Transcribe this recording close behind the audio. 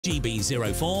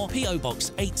GB04 PO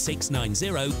Box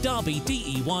 8690 Derby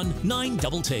DE1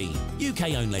 9TT.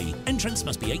 UK only. Entrance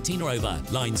must be 18 or over.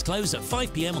 Lines close at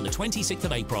 5 p.m. on the 26th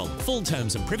of April. Full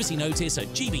terms and privacy notice at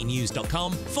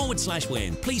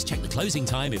gbnews.com/win. Please check the closing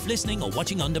time if listening or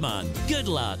watching on demand. Good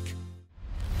luck.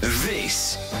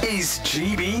 This is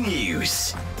GB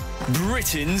News,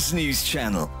 Britain's news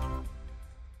channel.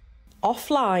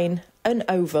 Offline and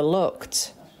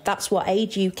overlooked. That's what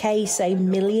Age UK say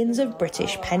millions of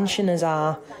British pensioners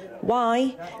are.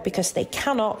 Why? Because they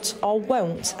cannot or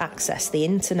won't access the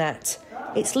internet.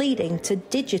 It's leading to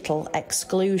digital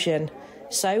exclusion.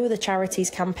 So the charity's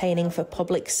campaigning for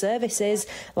public services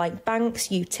like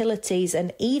banks, utilities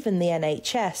and even the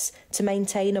NHS to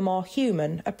maintain a more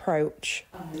human approach.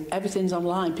 Everything's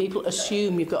online. People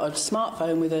assume you've got a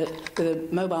smartphone with a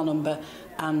mobile number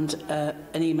and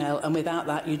an email, and without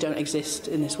that you don't exist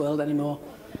in this world anymore.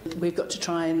 We've got to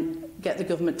try and get the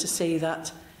government to see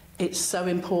that it's so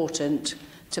important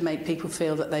to make people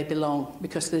feel that they belong,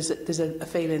 because there's a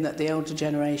feeling that the older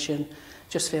generation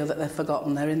just feel that they're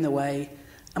forgotten, they're in the way,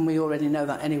 and we already know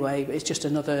that anyway, but it's just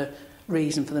another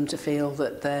reason for them to feel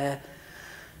that they're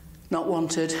not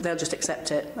wanted. They'll just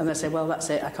accept it and they'll say, well, that's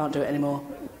it, I can't do it anymore,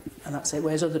 and that's it,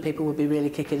 whereas other people would be really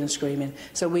kicking and screaming.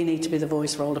 So we need to be the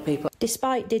voice for older people.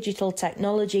 Despite digital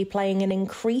technology playing an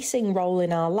increasing role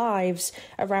in our lives,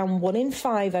 around 1 in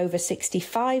 5 over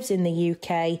 65s in the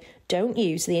UK don't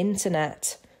use the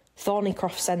internet.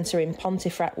 Thornycroft Centre in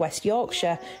Pontefract, West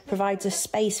Yorkshire provides a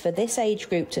space for this age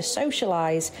group to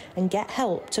socialise and get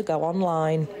help to go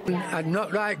online. I'm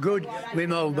not that good with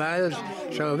mobiles,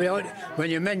 so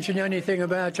when you mention anything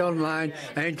about online,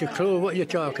 I ain't a clue what you're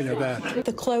talking about.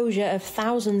 The closure of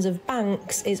thousands of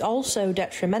banks is also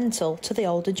detrimental to the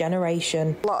older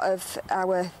generation. A lot of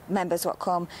our members what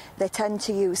come, they tend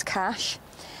to use cash.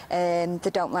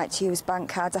 They don't like to use bank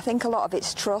cards. I think a lot of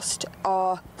it's trust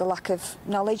or the lack of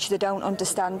knowledge. They don't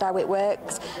understand how it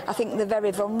works. I think they're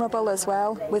very vulnerable as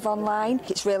well with online.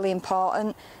 It's really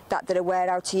important that they're aware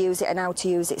how to use it and how to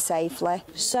use it safely.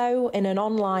 So, in an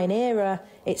online era,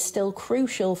 it's still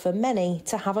crucial for many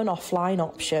to have an offline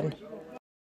option.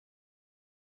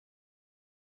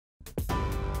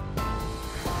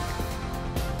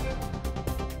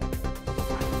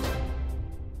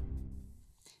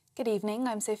 Good evening,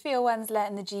 I'm Sophia Wensler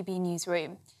in the GB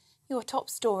Newsroom. Your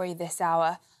top story this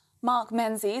hour. Mark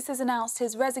Menzies has announced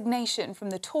his resignation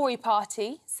from the Tory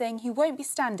party, saying he won't be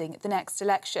standing at the next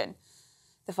election.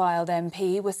 The Fylde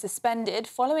MP was suspended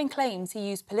following claims he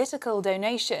used political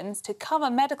donations to cover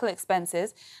medical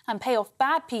expenses and pay off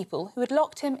bad people who had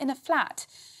locked him in a flat.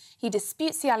 He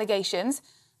disputes the allegations.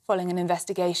 Following an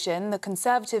investigation, the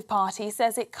Conservative Party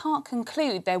says it can't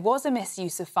conclude there was a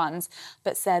misuse of funds,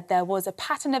 but said there was a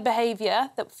pattern of behaviour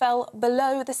that fell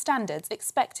below the standards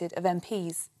expected of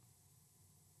MPs.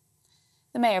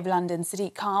 The Mayor of London,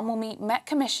 Sadiq Khan, will meet Met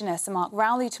Commissioner Sir Mark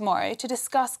Rowley tomorrow to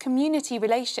discuss community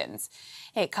relations.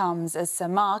 It comes as Sir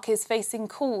Mark is facing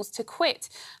calls to quit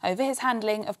over his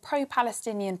handling of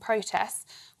pro-Palestinian protests,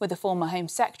 with the former Home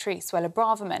Secretary, Suella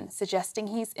Braverman, suggesting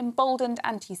he's emboldened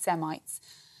anti-Semites.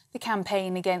 The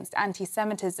campaign against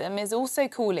anti-Semitism is also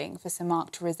calling for Sir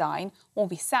Mark to resign or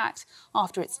be sacked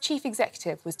after its chief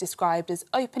executive was described as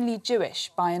openly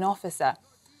Jewish by an officer.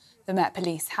 The Met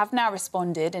Police have now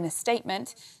responded in a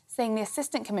statement, saying the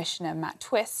Assistant Commissioner, Matt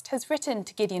Twist, has written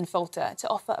to Gideon Falter to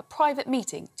offer a private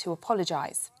meeting to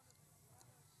apologise.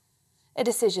 A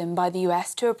decision by the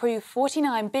US to approve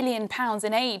 £49 billion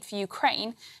in aid for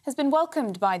Ukraine has been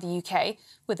welcomed by the UK,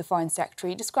 with the Foreign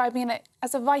Secretary describing it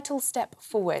as a vital step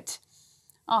forward.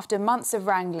 After months of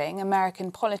wrangling, American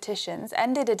politicians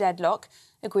ended a deadlock,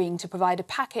 agreeing to provide a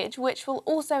package which will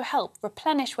also help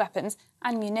replenish weapons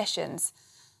and munitions.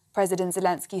 President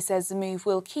Zelensky says the move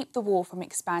will keep the war from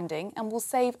expanding and will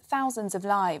save thousands of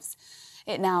lives.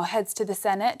 It now heads to the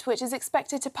Senate, which is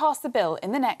expected to pass the bill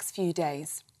in the next few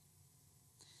days.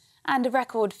 And a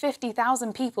record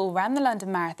 50,000 people ran the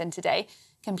London Marathon today,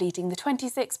 completing the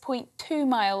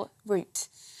 26.2-mile route.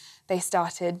 They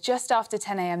started just after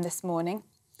 10 a.m. this morning,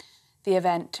 the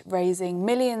event raising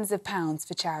millions of pounds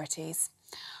for charities.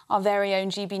 Our very own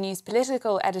GB News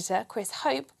political editor, Chris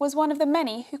Hope, was one of the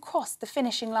many who crossed the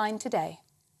finishing line today.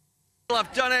 Well,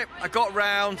 I've done it. I got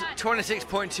round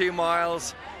 26.2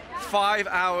 miles, 5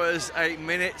 hours, 8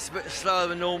 minutes, a bit slower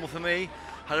than normal for me.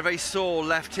 Had a very sore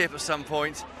left hip at some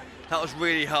point. That was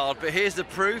really hard, but here's the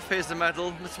proof, here's the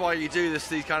medal. That's why you do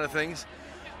these kind of things.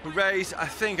 We raised, I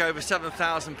think, over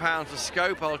 £7,000 for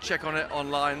Scope. I'll check on it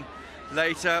online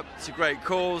later. It's a great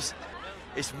cause.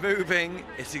 It's moving,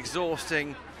 it's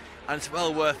exhausting, and it's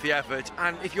well worth the effort.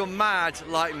 And if you're mad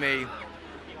like me,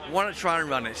 why not try and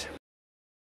run it?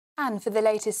 And for the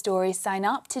latest stories, sign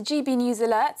up to GB News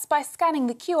Alerts by scanning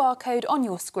the QR code on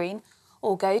your screen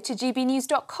or go to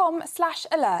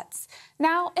gbnews.com/alerts.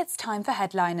 Now it's time for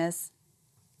headliners.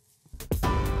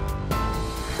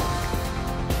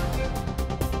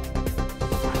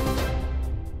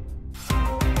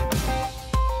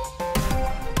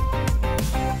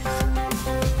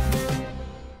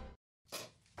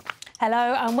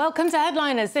 Hello and welcome to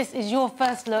Headliners. This is your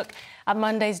first look at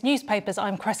Monday's newspapers.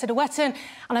 I'm Cressida Wetton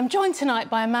and I'm joined tonight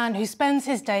by a man who spends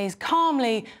his days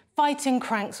calmly fighting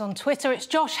cranks on Twitter. It's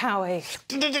Josh Howie.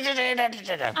 And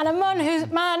a man who's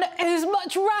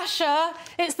much rasher.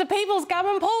 It's the People's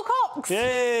Gammon, Paul Cox.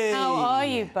 Yay! How are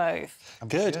you both? I'm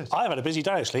good. I've had a busy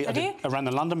day, actually. I ran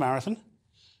the London Marathon.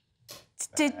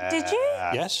 Did you?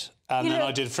 Yes. And then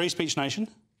I did Free Speech Nation.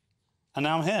 And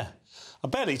now I'm here. I'm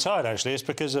barely tired, actually. It's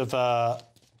because of,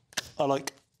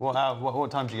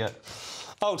 What time did you get?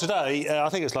 Oh, today, I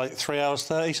think it's like 3 hours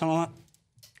 30, something like that.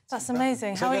 That's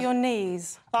amazing. How are your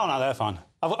knees? Oh, no, they're fine.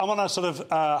 I'm on a sort of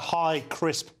high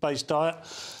crisp-based diet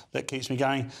that keeps me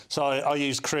going. So I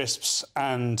use crisps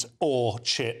or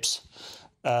chips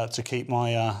to keep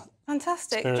my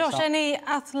Fantastic. Josh, up. any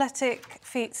athletic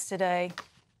feats today?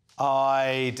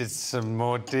 I did some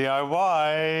more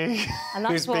DIY. And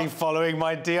that's Who's been following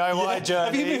my DIY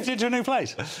journey? Have you moved into a new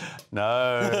place?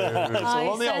 No. It's all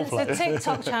on the old place. It's a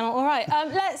TikTok channel. All right,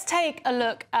 let's take a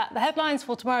look at the headlines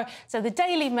for tomorrow. So the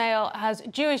Daily Mail has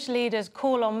Jewish leaders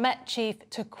call on Met chief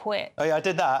to quit. Oh, yeah, I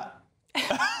did that.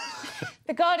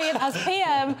 The Guardian has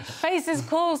PM faces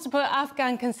calls to put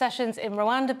Afghan concessions in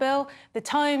Rwanda bill. The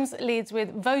Times leads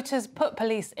with voters put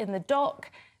police in the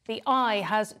dock. The Eye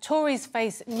has Tories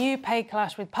face new pay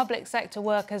clash with public sector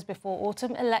workers before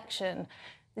autumn election.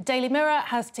 The Daily Mirror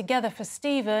has Together for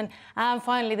Stephen. And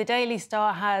finally, the Daily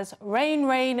Star has Rain,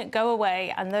 Rain, Go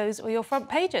Away. And those are your front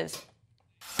pages.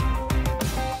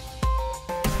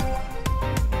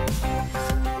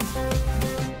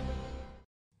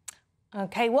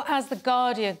 OK, what has The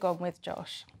Guardian gone with,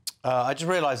 Josh? I just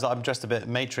realised that I'm dressed a bit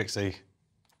Matrixy.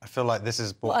 I feel like this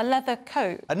is... What, a leather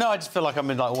coat? No, I just feel like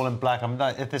I'm in, all in black. I'm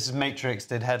like, if this is Matrix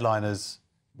did headliners,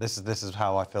 this is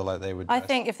how I feel like they would dress. I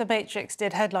think if the Matrix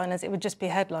did headliners, it would just be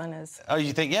headliners. Oh,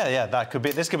 you think? Yeah, that could be...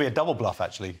 This could be a double bluff,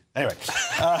 actually. Anyway,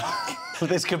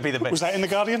 this could be the... Was that in The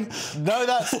Guardian? No,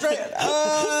 that's straight...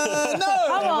 no,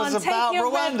 Come on, it was about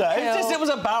Rwanda. It was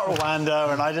about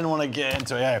Rwanda, and I didn't want to get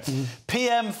into it. Yeah.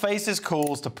 PM faces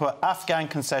calls to put Afghan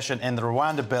concession in the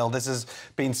Rwanda bill. This has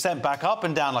been sent back up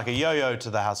and down like a yo-yo to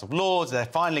the House of Lords. They're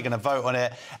finally going to vote on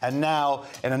it. And now,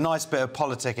 in a nice bit of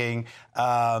politicking,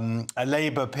 a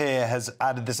Labour peer has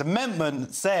added this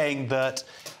amendment saying that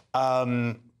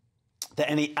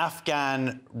any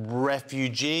Afghan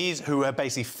refugees who have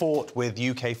basically fought with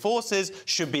UK forces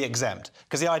should be exempt.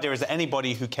 Because the idea is that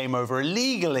anybody who came over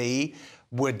illegally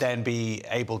would then be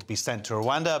able to be sent to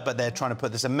Rwanda, but they're trying to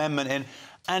put this amendment in.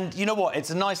 And you know what? It's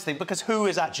a nice thing, because who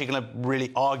is actually going to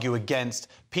really argue against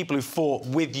people who fought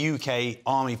with UK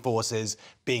army forces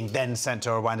being then sent to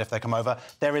Rwanda if they come over?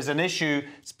 There is an issue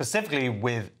specifically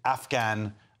with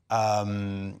Afghan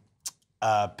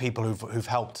people who've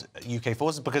helped UK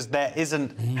forces, because there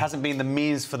hasn't been the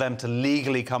means for them to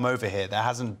legally come over here. There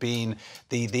hasn't been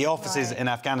the offices in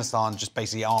Afghanistan just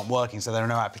basically aren't working, so there are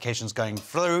no applications going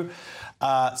through.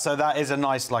 So that is a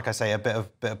nice, like I say, a bit of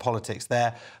politics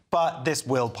there. But this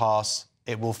will pass.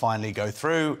 It will finally go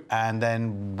through, and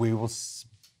then we will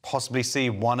possibly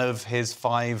see one of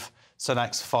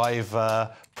Sunak's five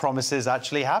promises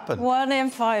actually happen. 1 in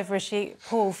 5, Rishi.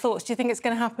 Paul, thoughts? Do you think it's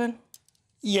going to happen?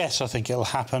 Yes, I think it'll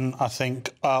happen. I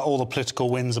think all the political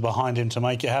winds are behind him to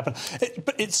make it happen.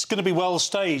 But it's going to be well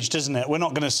staged, isn't it? We're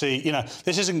not going to see,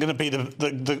 this isn't going to be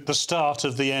the start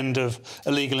of the end of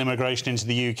illegal immigration into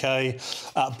the UK,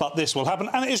 but this will happen.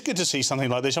 And it's good to see something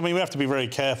like this. I mean, we have to be very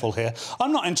careful here.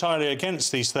 I'm not entirely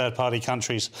against these third-party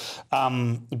countries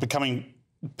becoming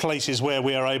places where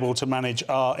we are able to manage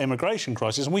our immigration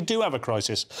crisis, and we do have a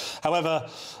crisis. However,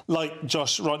 like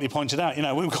Josh rightly pointed out,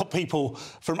 we've got people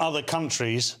from other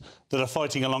countries that are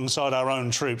fighting alongside our own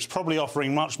troops, probably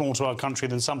offering much more to our country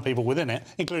than some people within it,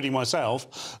 including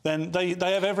myself. Then they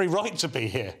have every right to be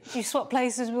here. You swap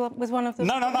places with one of them?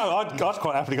 No. I'd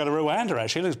quite happily go to Rwanda,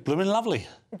 actually. It looks blooming lovely.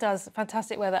 It does.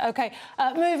 Fantastic weather. OK,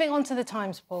 moving on to the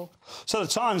Times, Paul. So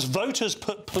the Times, voters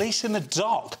put police in the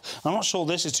dock. I'm not sure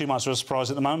this is too much of a surprise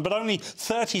at the moment, but only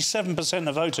 37%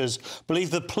 of voters believe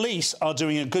the police are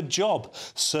doing a good job,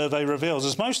 survey reveals,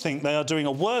 as most think they are doing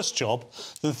a worse job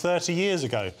than 30 years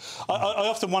ago. I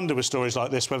often wonder with stories like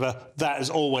this whether that has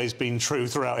always been true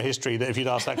throughout history, that if you'd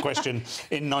asked that question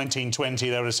in 1920,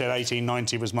 they would have said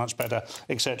 1890 was much better,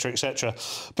 etc., etc.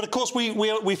 But, of course,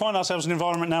 we find ourselves in an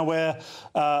environment now where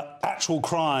actual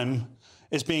crime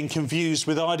is being confused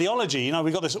with ideology. You know,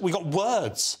 we've got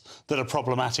words that are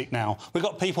problematic now. We've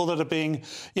got people that are being,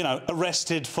 you know,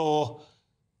 arrested for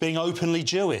being openly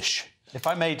Jewish. If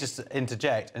I may just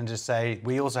interject and just say,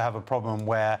 we also have a problem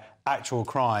where actual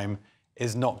crime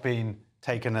is not being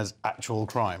taken as actual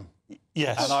crime.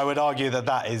 Yes. And I would argue that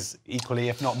that is equally,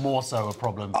 if not more so, a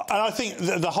problem. And I think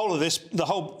the whole of this, the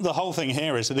whole thing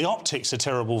here is that the optics are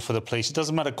terrible for the police. It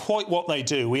doesn't matter quite what they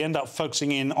do. We end up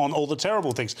focusing in on all the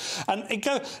terrible things. And it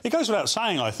goes without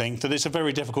saying, I think, that it's a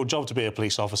very difficult job to be a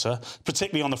police officer,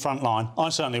 particularly on the front line. I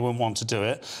certainly wouldn't want to do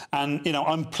it. And, you know,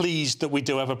 I'm pleased that we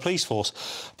do have a police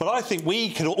force. But I think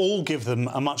we could all give them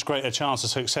a much greater chance of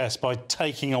success by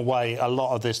taking away a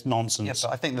lot of this nonsense. Yeah,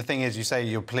 but I think the thing is, you say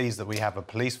you're pleased that we have a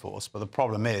police force, but the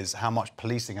problem is how much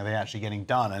policing are they actually getting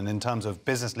done? And in terms of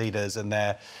business leaders and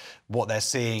what they're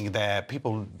seeing, they're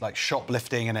people like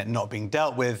shoplifting and it not being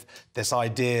dealt with, this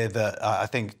idea that I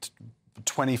think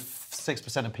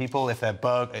 26% of people, if they're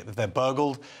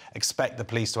burgled, expect the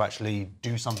police to actually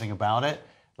do something about it.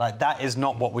 Like, that is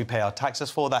not what we pay our taxes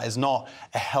for. That is not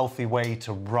a healthy way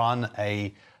to run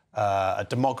a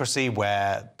democracy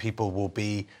where people will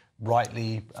be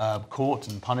rightly caught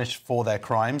and punished for their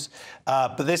crimes.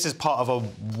 But this is part of a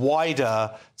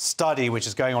wider study which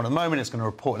is going on at the moment. It's going to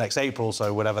report next April,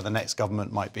 so whatever the next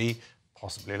government might be,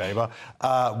 possibly Labour,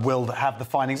 will have the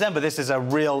findings then. But this is a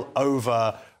real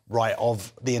overwrite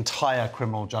of the entire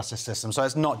criminal justice system. So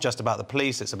it's not just about the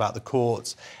police, it's about the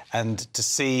courts. And to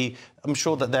see, I'm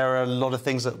sure that there are a lot of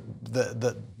things a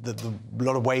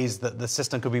lot of ways that the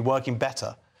system could be working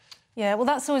better. Yeah, well,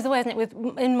 that's always the way, isn't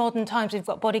it? In modern times, we've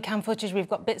got body cam footage, we've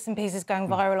got bits and pieces going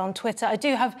viral on Twitter. I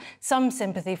do have some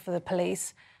sympathy for the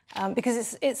police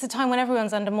because it's a time when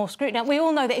everyone's under more scrutiny. Now, we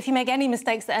all know that if you make any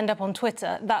mistakes that end up on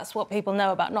Twitter, that's what people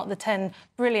know about, not the 10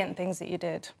 brilliant things that you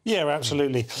did. Yeah,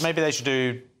 absolutely. Maybe they should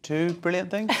do 2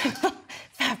 brilliant things.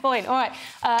 Fair point. All right,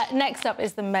 next up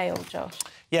is the Mail, Josh.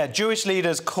 Yeah, Jewish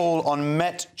leaders call on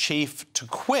Met chief to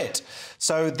quit.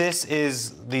 So this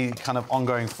is the kind of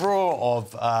ongoing furore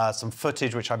of some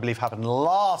footage which I believe happened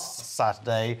last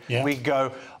Saturday, a week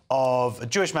ago, of a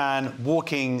Jewish man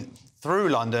walking through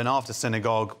London after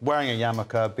synagogue, wearing a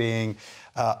yarmulke, being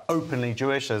openly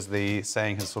Jewish, as the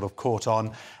saying has sort of caught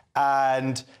on,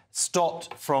 and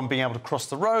stopped from being able to cross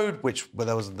the road, where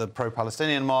there was the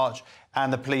pro-Palestinian march,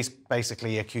 and the police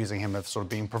basically accusing him of sort of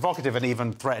being provocative and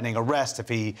even threatening arrest if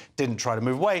he didn't try to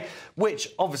move away, which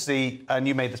obviously, and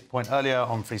you made this point earlier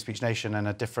on Free Speech Nation in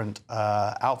a different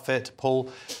outfit,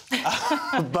 Paul,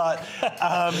 but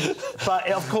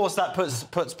of course that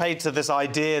puts paid to this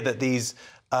idea that these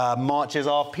marches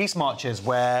are peace marches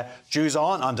where Jews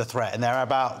aren't under threat and they're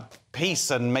about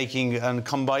peace and making and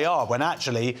kumbaya, when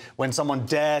actually, when someone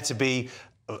dare to be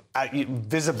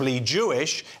visibly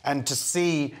Jewish and to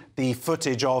see the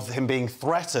footage of him being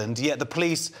threatened, yet the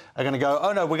police are going to go,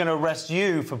 oh, no, we're going to arrest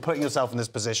you for putting yourself in this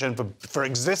position, for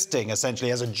existing,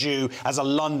 essentially, as a Jew, as a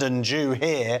London Jew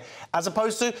here, as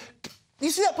opposed to... You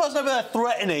see that person over there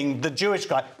threatening the Jewish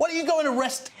guy? Why don't you go and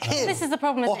arrest him? This is the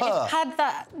problem, isn't it? Had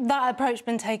that approach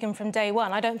been taken from day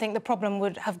one, I don't think the problem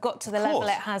would have got to the level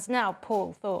it has now.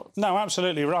 Paul, thoughts? No,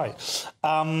 absolutely right.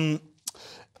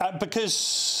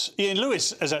 Because Ian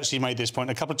Lewis has actually made this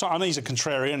point a couple of times. I know he's a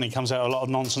contrarian and he comes out a lot of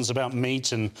nonsense about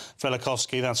meat and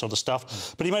Velikovsky, that sort of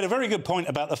stuff. But he made a very good point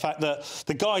about the fact that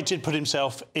the guy did put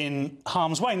himself in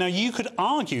harm's way. Now, you could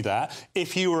argue that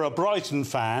if you were a Brighton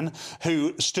fan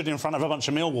who stood in front of a bunch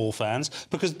of Millwall fans,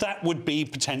 because that would be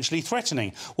potentially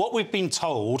threatening. What we've been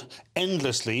told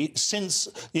endlessly since,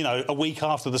 you know, a week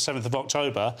after the 7th of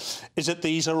October is that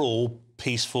these are all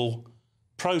peaceful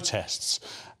protests.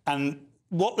 And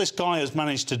what this guy has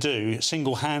managed to do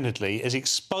single-handedly is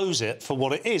expose it for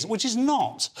what it is, which is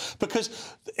not,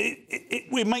 because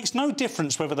it makes no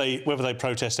difference whether they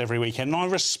protest every weekend. And I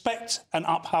respect and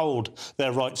uphold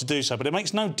their right to do so, but it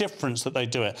makes no difference that they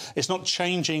do it. It's not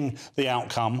changing the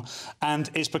outcome, and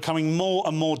it's becoming more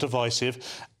and more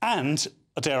divisive and,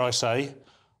 dare I say,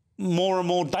 more and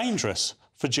more dangerous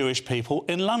for Jewish people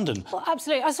in London. Well,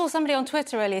 absolutely. I saw somebody on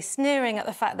Twitter earlier sneering at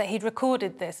the fact that he'd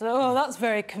recorded this. Oh, that's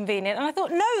very convenient. And I thought,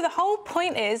 no, the whole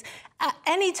point is, at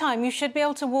any time, you should be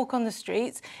able to walk on the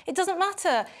streets. It doesn't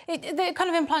matter. They're kind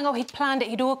of implying, oh, he'd planned it,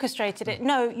 he'd orchestrated it.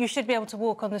 No, you should be able to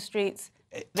walk on the streets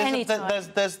anytime.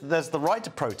 There's the right to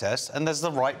protest and there's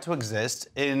the right to exist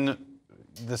in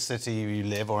the city you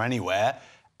live or anywhere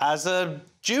as a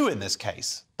Jew in this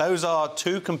case. Those are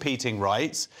two competing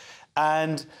rights,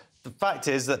 and the fact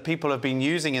is that people have been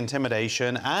using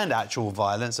intimidation and actual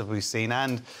violence, as we've seen,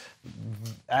 and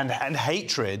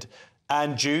hatred,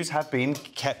 and Jews have been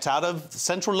kept out of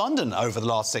central London over the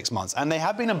last 6 months. And they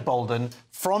have been emboldened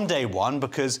from day one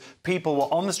because people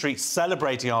were on the streets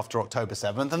celebrating after October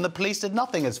 7th and the police did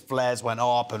nothing as flares went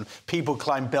up and people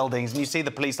climbed buildings and you see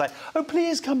the police like, oh,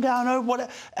 please come down, oh,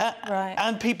 what... Right.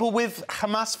 And people with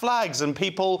Hamas flags and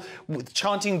people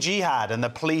chanting jihad and the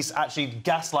police actually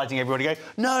gaslighting everybody going,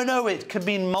 no, it could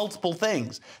mean multiple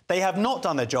things. They have not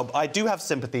done their job. I do have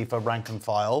sympathy for rank and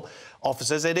file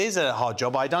officers. It is a hard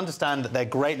job. I'd understand that they're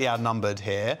greatly outnumbered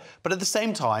here, but at the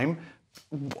same time,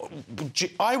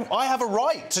 I have a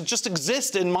right to just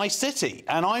exist in my city,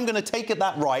 and I'm going to take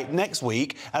that right next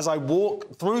week as I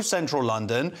walk through central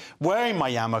London wearing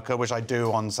my yarmulke, which I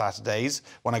do on Saturdays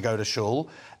when I go to shul,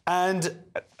 and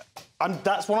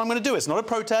that's what I'm going to do. It's not a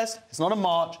protest, it's not a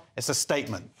march, it's a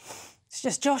statement. It's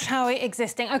just Josh Howie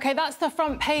existing. OK, that's the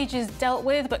front pages dealt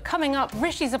with, but coming up,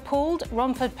 Rishi's appalled,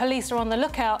 Romford police are on the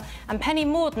lookout, and Penny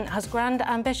Mordaunt has grand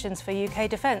ambitions for UK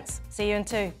defence. See you in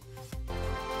 2.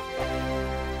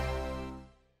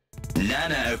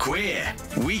 Nana Queer,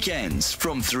 weekends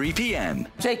from 3 p.m.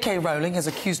 J.K. Rowling has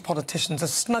accused politicians of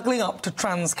snuggling up to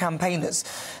trans campaigners.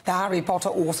 The Harry Potter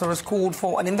author has called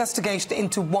for an investigation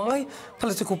into why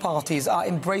political parties are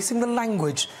embracing the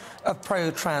language of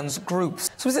pro-trans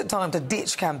groups. So is it time to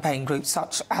ditch campaign groups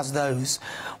such as those?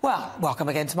 Well, welcome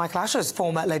again to my clashers.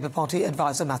 Former Labour Party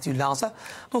advisor Matthew Laza,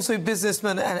 and also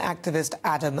businessman and activist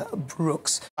Adam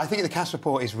Brooks. I think the Cass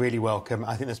report is really welcome.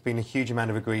 I think there's been a huge amount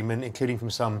of agreement, including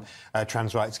from some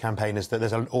trans rights campaigners, that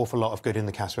there's an awful lot of good in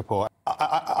the Cass report.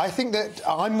 I think that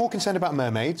I'm more concerned about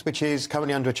mermaids, which is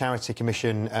currently under a Charity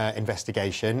Commission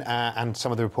investigation, and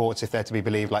some of the reports, if they're to be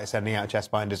believed, like sending out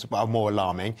chest binders, are more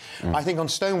alarming. I think on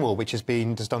Stonewall, which has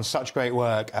done such great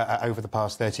work over the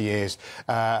past 30 years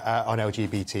on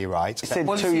LGBT rights. It said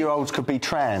 2-year-olds could be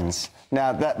trans.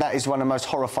 Now, that is one of the most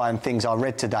horrifying things I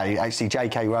read today. Actually,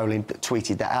 J.K. Rowling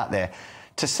tweeted that out there.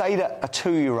 To say that a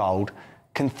 2-year-old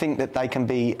can think that they can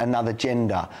be another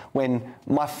gender when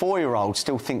my 4-year-old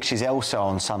still thinks she's Elsa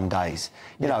on some days.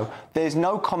 You know, there's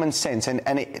no common sense, and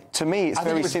to me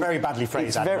it's very badly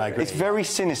phrased, Adam, I agree. It's very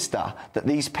sinister that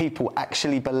these people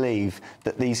actually believe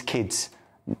that these kids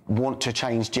want to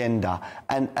change gender,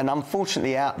 and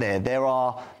unfortunately out there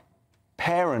are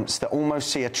parents that almost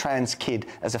see a trans kid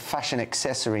as a fashion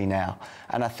accessory now,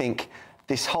 and I think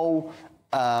this whole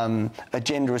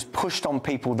agenda has pushed on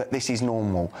people that this is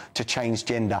normal to change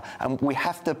gender, and we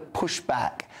have to push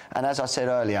back. And as I said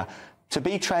earlier, to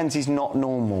be trans is not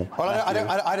normal. Well, I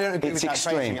don't agree with that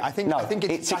extreme. phrasing. I think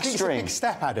it's a big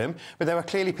step, Adam, but there are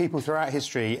clearly people throughout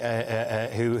history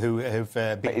who have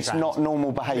been But it's trans. not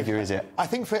normal behaviour, is it? I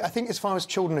think as far as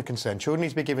children are concerned, children need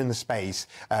to be given the space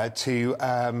to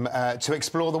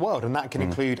explore the world, and that can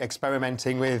include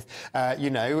experimenting with,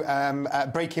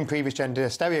 breaking previous gender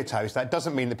stereotypes. That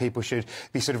doesn't mean that people should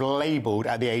be sort of labelled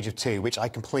at the age of 2, which I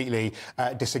completely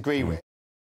disagree with.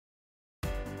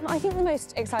 I think the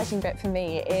most exciting bit for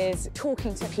me is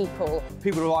talking to people.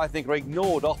 People who I think are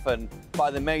ignored often by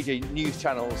the major news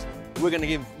channels. We're going to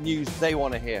give news they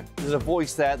want to hear. There's a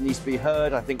voice there that needs to be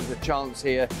heard. I think there's a chance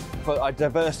here for a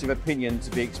diversity of opinion to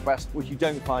be expressed, which you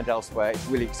don't find elsewhere. It's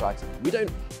really exciting. We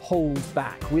don't hold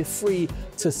back. We're free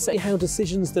to say how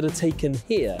decisions that are taken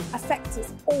here affect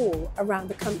us all around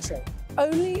the country.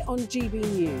 Only on GB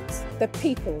News, the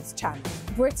People's Channel,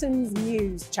 Britain's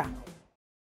news channel.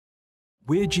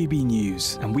 We're GB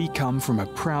News, and we come from a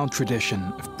proud tradition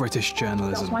of British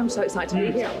journalism. That's why I'm so excited to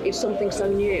be here. It's something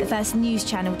so new. The first news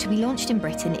channel to be launched in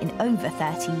Britain in over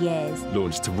 30 years.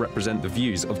 Launched to represent the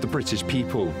views of the British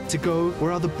people. To go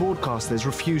where other broadcasters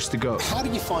refuse to go. How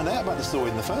did you find out about the story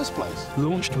in the first place?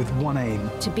 Launched with one aim.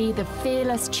 To be the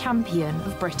fearless champion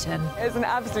of Britain. It's an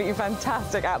absolutely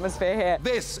fantastic atmosphere here.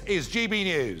 This is GB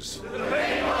News. The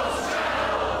People's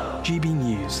Channel. GB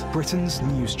News, Britain's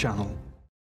news channel.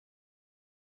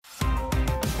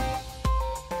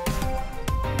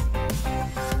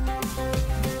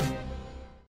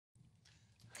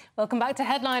 Welcome back to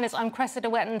Headliners. I'm Cressida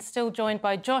Wetton, still joined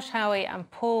by Josh Howie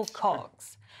and Paul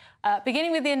Cox.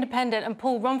 Beginning with The Independent, and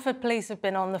Paul, Romford police have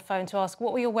been on the phone to ask,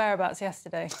 what were your whereabouts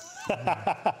yesterday?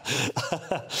 I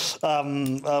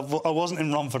wasn't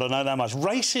in Romford, I know that much.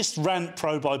 Racist rant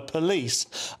probed by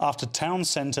police after town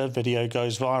centre video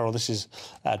goes viral. This is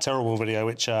a terrible video,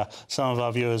 which some of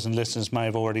our viewers and listeners may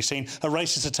have already seen. A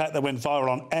racist attack that went viral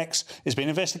on X is being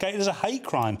investigated as a hate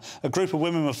crime. A group of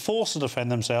women were forced to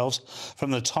defend themselves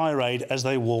from the tirade as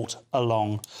they walked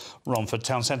along Romford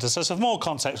town centre. So some more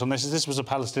context on this. This was a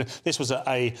Palestinian. This was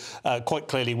a quite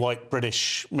clearly white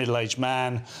British middle-aged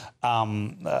man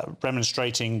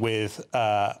demonstrating with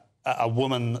a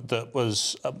woman that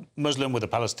was Muslim with a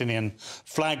Palestinian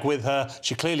flag with her.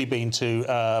 She'd clearly been to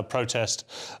a protest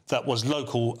that was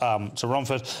local to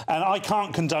Romford. And I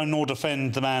can't condone nor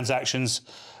defend the man's actions.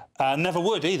 Never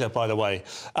would either, by the way,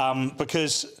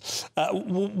 because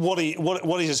what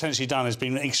he's essentially done has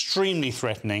been extremely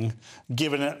threatening,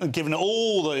 given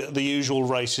all the usual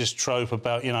racist trope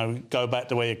about, you know, go back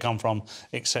to where you come from,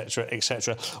 etc.,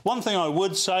 etc. One thing I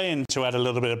would say, and to add a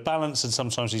little bit of balance, and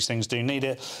sometimes these things do need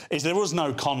it, is there was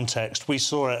no context. We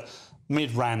saw it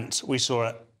mid-rant, we saw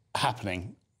it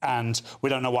happening. And we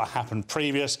don't know what happened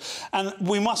previous. And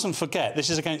we mustn't forget, this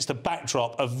is against the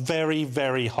backdrop of very,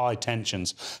 very high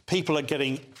tensions. People are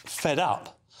getting fed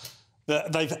up.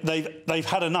 They've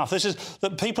had enough. This is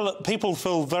that people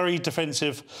feel very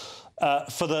defensive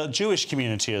for the Jewish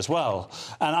community as well.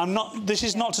 And I'm not. This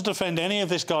is not to defend any of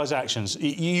this guy's actions.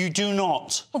 You do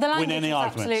not win any arguments. The language is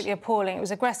absolutely appalling. It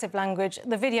was aggressive language.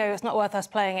 The video, it's not worth us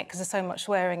playing it because there's so much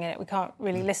swearing in it. We can't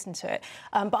really listen to it.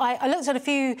 But I looked at a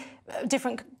few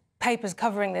different papers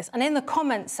covering this, and in the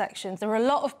comments sections there were a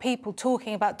lot of people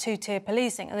talking about two-tier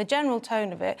policing, and the general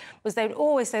tone of it was they would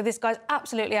always say, this guy's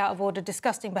absolutely out of order,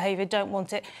 disgusting behaviour, don't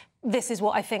want it, this is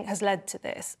what I think has led to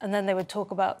this. And then they would talk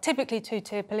about typically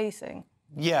two-tier policing.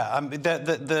 Yeah,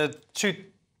 the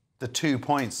two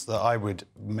points that I would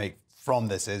make from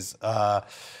this is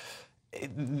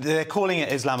they're calling it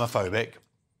Islamophobic.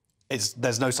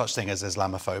 There's no such thing as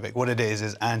Islamophobic. What it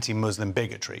is anti-Muslim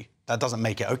bigotry. That doesn't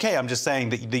make it OK. I'm just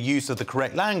saying that the use of the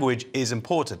correct language is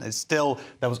important. It's still,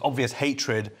 there was obvious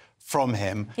hatred from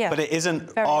him, but it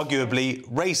isn't arguably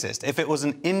racist. If it was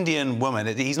an Indian woman,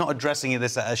 he's not addressing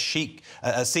this as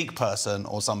a Sikh person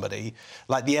or somebody.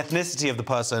 Like, the ethnicity of the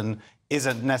person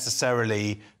isn't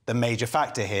necessarily the major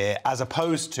factor here, as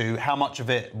opposed to how much of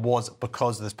it was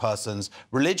because of this person's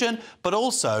religion, but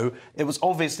also it was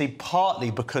obviously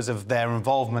partly because of their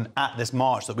involvement at this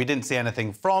march that we didn't see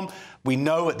anything from. We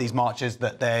know at these marches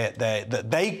that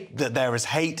there is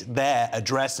hate there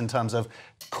addressed in terms of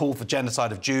call for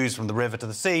genocide of Jews from the river to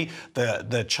the sea,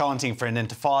 the chanting for an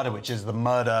intifada, which is the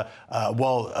murder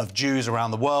of Jews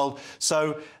around the world.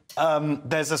 So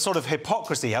there's a sort of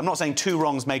hypocrisy. I'm not saying two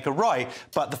wrongs make a right,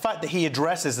 but the fact that he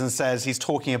addresses and says he's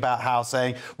talking about how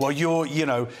saying, well, you're, you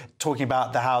know, talking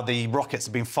about how the rockets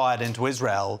have been fired into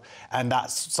Israel, and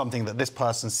that's something that this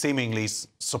person seemingly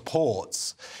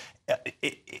supports.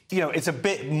 You know, it's a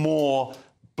bit more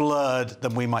blurred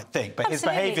than we might think, but his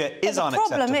behaviour is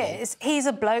unacceptable. The problem is, he's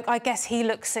a bloke. I guess he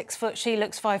looks 6 foot, she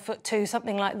looks 5'2",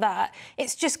 something like that.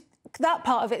 It's just that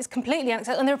part of it is completely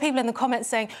unacceptable. And there are people in the comments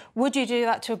saying, would you do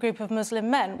that to a group of Muslim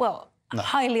men? Well, no.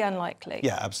 Highly unlikely.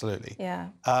 Yeah, absolutely. Yeah.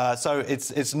 So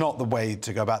it's not the way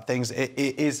to go about things. It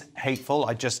is hateful.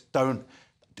 I just don't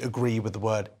agree with the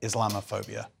word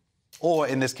Islamophobia. Or,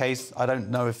 in this case, I don't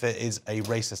know if it is a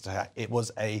racist attack. It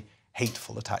was a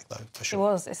hateful attack, though, for sure. It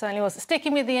was, it certainly was.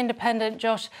 Sticking with The Independent,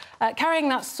 Josh, carrying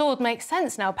that sword makes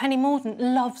sense now. Penny Mordaunt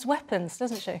loves weapons,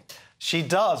 doesn't she? She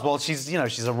does. Well, she's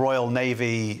a Royal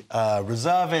Navy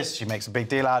reservist. She makes a big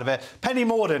deal out of it. Penny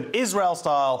Mordaunt,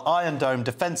 Israel-style Iron Dome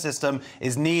defence system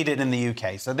is needed in the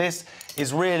UK. So this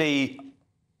is really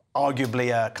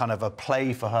arguably a kind of a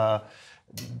play for her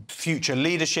future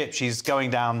leadership. She's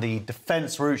going down the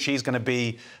defence route. She's going to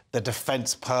be the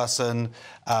defence person.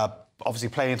 Obviously,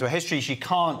 playing into her history, she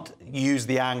can't use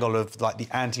the angle of, like, the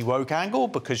anti-woke angle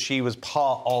because she was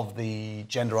part of the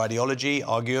gender ideology,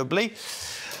 arguably.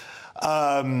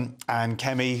 And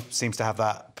Kemi seems to have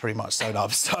that pretty much sewn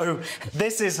up. So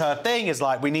this is her thing, is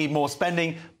like, we need more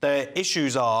spending. The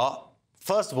issues are,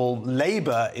 first of all,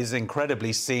 Labour is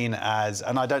incredibly seen as,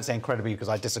 and I don't say incredibly because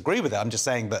I disagree with it, I'm just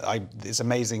saying that it's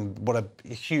amazing what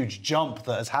a huge jump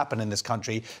that has happened in this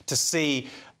country to see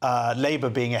Labour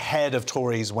being ahead of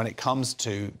Tories when it comes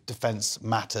to defence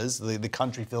matters. The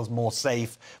country feels more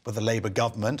safe with the Labour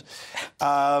government,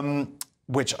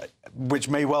 which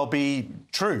may well be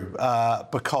true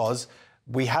because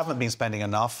we haven't been spending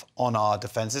enough on our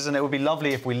defences, and it would be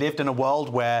lovely if we lived in a world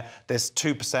where there's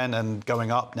 2% and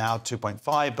going up now,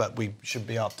 2.5, but we should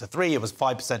be up to 3. It was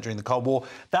 5% during the Cold War.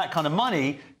 That kind of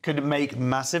money could make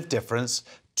massive difference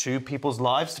to people's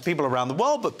lives, to people around the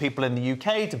world, but people in the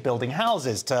UK, to building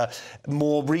houses, to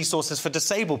more resources for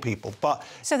disabled people. But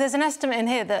so there's an estimate in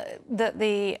here that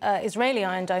the Israeli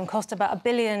Iron Dome cost about $1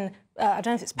 billion. I don't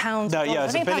know if it's pounds. No, or yeah,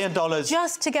 it's $1 billion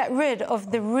just to get rid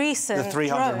of the recent. The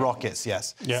 300 drone. rockets,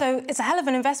 yes. Yeah. So it's a hell of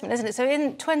an investment, isn't it? So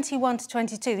in 21 to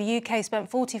 22, the UK spent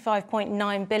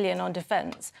 $45.9 billion on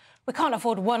defence. We can't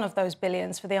afford one of those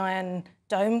billions for the Iron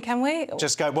Dome, can we?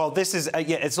 Just go, well, this is,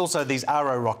 yeah, it's also these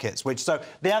Arrow rockets, which, so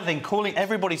the other thing,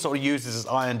 everybody sort of uses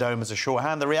this Iron Dome as a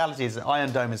shorthand. The reality is that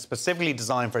Iron Dome is specifically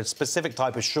designed for a specific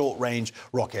type of short-range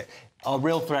rocket. Our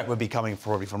real threat would be coming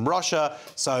probably from Russia,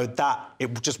 so that,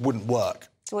 it just wouldn't work.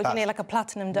 So we need like a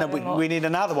platinum dome? No, we need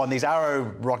another one, these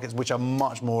Arrow rockets, which are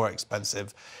much more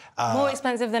expensive. More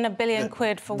expensive than £1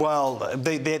 billion for... Well,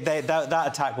 that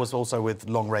attack was also with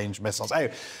long-range missiles.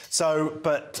 Anyway,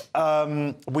 but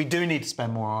we do need to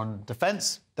spend more on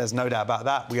defence. There's no doubt about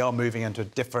that. We are moving into a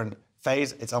different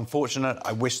phase. It's unfortunate.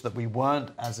 I wish that we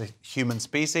weren't as a human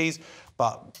species,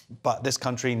 but this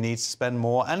country needs to spend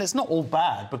more. And it's not all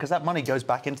bad, because that money goes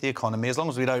back into the economy. As long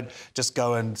as we don't just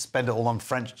go and spend it all on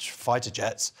French fighter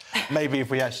jets, maybe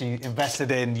if we actually invested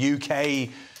in UK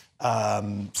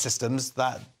systems,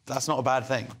 that's not a bad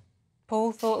thing.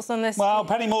 Paul, thoughts on this? Well,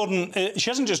 Penny Mordaunt, she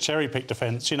hasn't just cherry-picked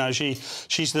defence. You know,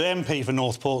 she's the MP for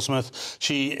North Portsmouth.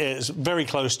 She is very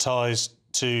close ties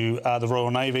to the Royal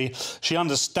Navy. She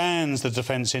understands the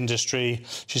defence industry.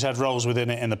 She's had roles within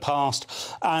it in the past.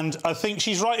 And I think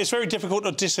she's right. It's very difficult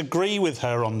to disagree with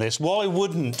her on this. Why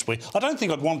wouldn't we? I don't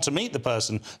think I'd want to meet the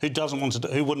person who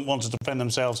wouldn't want to defend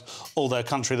themselves or their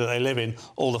country that they live in,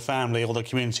 or the family, or the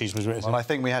communities. Well, I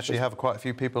think we actually have quite a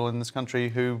few people in this country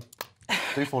who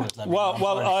do fall into that.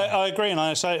 Well, I agree, and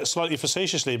I say it slightly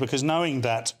facetiously, because knowing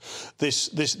that this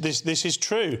is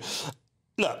true.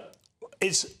 Look,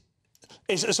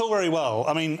 it's all very well.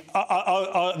 I mean,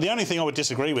 the only thing I would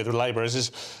disagree with Labour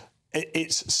is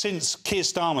it's since Keir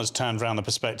Starmer's turned around the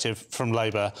perspective from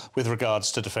Labour with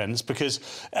regards to defence, because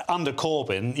under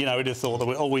Corbyn, you know, we'd have thought that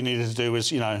all we needed to do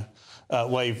was, you know,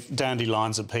 wave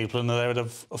dandelions at people and they would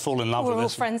have fallen in love with us. We're all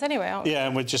friends anyway, aren't we? Yeah,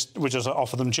 and we'd just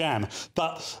offer them jam.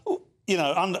 But, you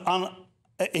know,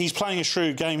 he's playing a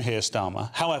shrewd game here, Starmer.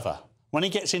 However, when he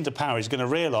gets into power, he's going to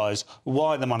realise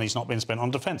why the money's not been spent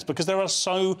on defence, because there are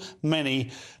so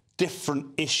many different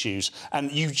issues,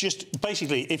 and you just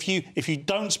basically, if you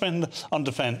don't spend on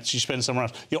defence, you spend somewhere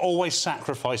else. You're always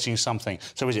sacrificing something.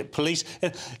 So is it police?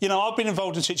 You know, I've been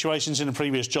involved in situations in a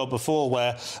previous job before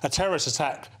where a terrorist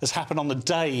attack has happened on the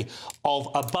day of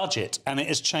a budget, and it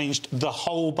has changed the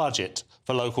whole budget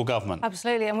for local government.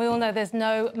 Absolutely, and we all know there's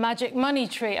no magic money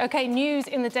tree. OK, news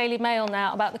in the Daily Mail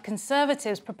now about the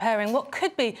Conservatives preparing what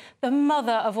could be the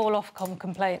mother of all Ofcom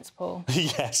complaints, Paul.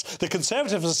 Yes, the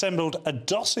Conservatives assembled a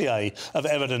dossier of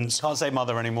evidence... Can't say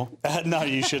mother anymore. No,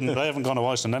 you shouldn't. They haven't gone to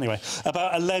Iceland anyway.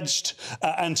 About alleged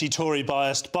anti-Tory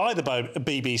bias by the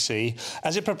BBC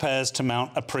as it prepares to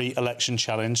mount a pre-election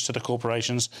challenge to the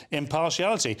corporation's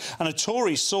impartiality. And a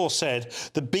Tory source said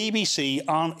the BBC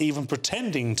aren't even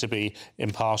pretending to be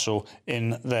impartial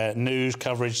in their news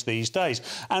coverage these days.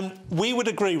 And we would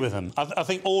agree with them. I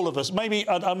think all of us, maybe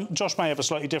Josh may have a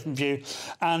slightly different view,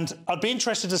 and I'd be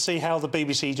interested to see how the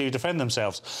BBC do defend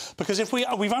themselves. Because if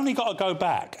we've only got to go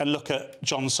back and look at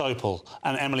John Sopel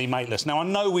and Emily Maitlis. Now, I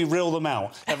know we reel them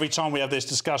out every time we have this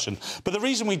discussion, but the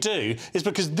reason we do is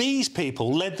because these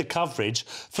people led the coverage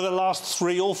for the last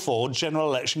 3 or 4 general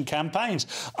election campaigns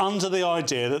under the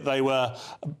idea that they were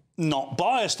not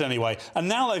biased anyway. And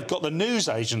now they've got the News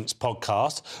Agents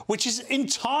podcast, which is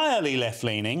entirely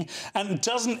left-leaning and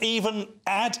doesn't even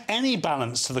add any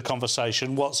balance to the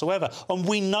conversation whatsoever. And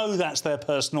we know that's their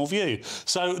personal view.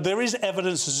 So there is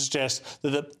evidence to suggest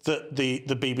that the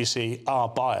BBC are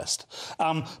biased.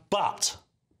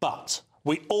 But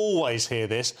we always hear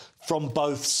this from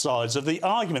both sides of the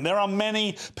argument. There are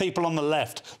many people on the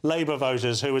left, Labour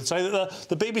voters, who would say that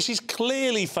the BBC's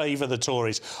clearly favour the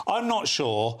Tories. I'm not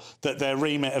sure that their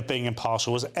remit of being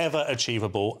impartial was ever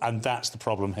achievable, and that's the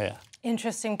problem here.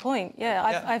 Interesting point.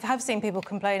 Yeah, I have seen people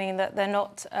complaining that they're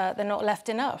not left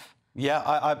enough.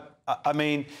 Yeah, I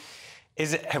mean,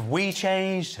 have we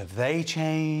changed? Have they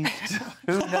changed?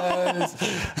 Who knows?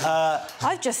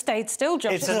 I've just stayed still,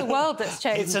 Josh. It's the world that's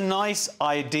changed. It's a nice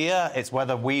idea. It's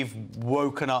whether we've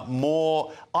woken up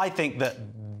more. I think that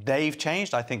they've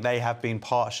changed. I think they have been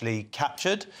partially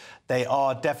captured. They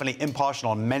are definitely impartial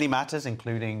on many matters,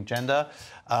 including gender,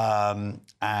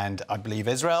 and I believe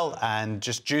Israel, and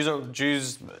just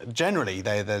Jews generally.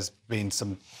 There's been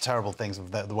some terrible things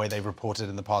of the way they've reported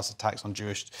in the past, attacks on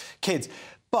Jewish kids.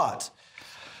 But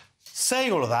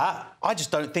saying all of that, I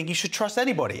just don't think you should trust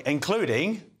anybody,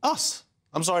 including us.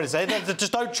 I'm sorry to say that.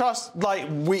 Just don't trust. Like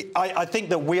I think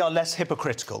that we are less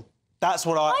hypocritical. That's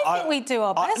what I think we do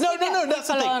our best. No, that's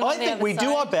the thing. I think we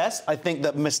do our best. I think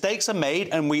that mistakes are made,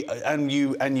 and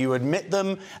you admit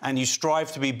them, and you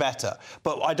strive to be better.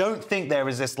 But I don't think there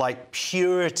is this like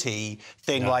purity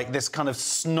thing, like this kind of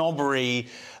snobbery,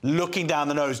 looking down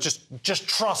the nose. Just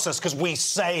trust us because we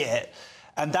say it,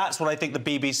 and that's what I think the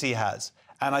BBC has.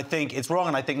 And I think it's wrong,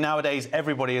 and I think nowadays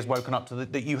everybody has woken up to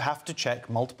that you have to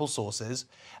check multiple sources,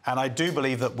 and I do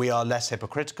believe that we are less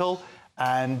hypocritical.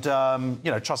 And,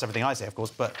 you know, trust everything I say, of course,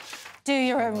 but... Do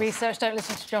your own research, don't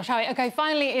listen to Josh Howie. OK,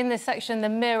 finally in this section, The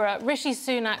Mirror. Rishi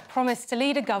Sunak promised to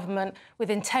lead a government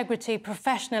with integrity,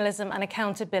 professionalism and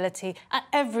accountability at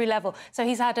every level. So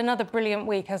he's had another brilliant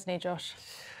week, hasn't he, Josh?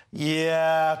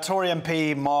 Yeah, Tory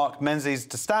MP Mark Menzies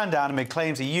to stand down amid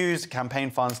claims he used campaign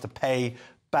funds to pay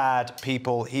bad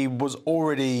people. He was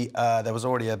already... there was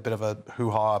already a bit of a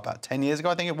hoo-ha about 10 years ago,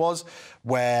 I think it was,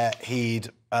 where he'd...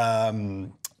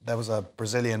 there was a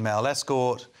Brazilian male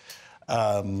escort,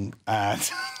 and... That's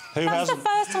the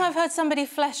first time I've heard somebody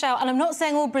flesh out, and I'm not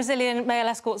saying all Brazilian male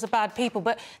escorts are bad people,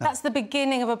 but that's the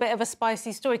beginning of a bit of a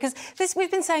spicy story, because we've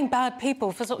been saying bad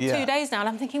people for sort of 2 days now, and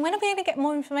I'm thinking, when are we going to get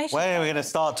more information? When are we going to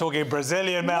start talking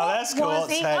Brazilian male escorts? What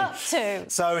was he up to?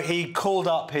 So he called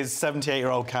up his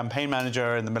 78-year-old campaign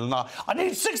manager in the middle of the night. I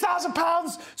need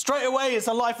 £6,000 straight away. It's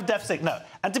a life and death sick. No.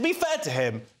 And to be fair to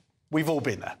him, we've all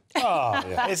been there. Oh,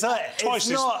 yeah. It's twice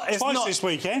not this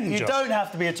weekend, You Josh. don't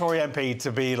have to be a Tory MP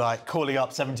to be, like, calling up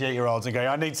 78-year-olds and going,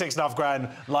 I need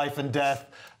 £6,500, life and death,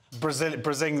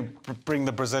 bring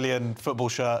the Brazilian football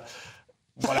shirt.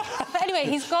 But anyway,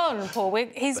 he's gone, Paul.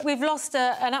 We've lost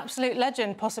an absolute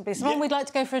legend, possibly. Someone we'd like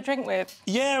to go for a drink with.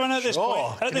 Yeah, and at this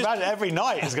point... Imagine every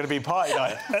night is going to be party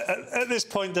night. At this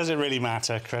point, does it really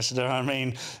matter, Cressida? I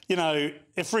mean, you know,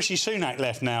 if Rishi Sunak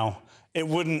left now, it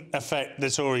wouldn't affect the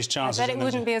Tories' chances. I bet it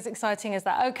wouldn't be as exciting as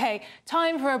that. OK,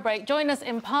 time for a break. Join us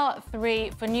in part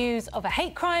 3 for news of a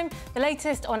hate crime, the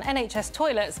latest on NHS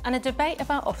toilets and a debate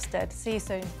about Ofsted. See you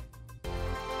soon.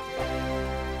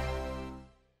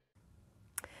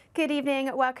 Good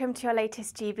evening. Welcome to your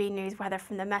latest GB News weather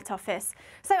from the Met Office.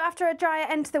 So after a drier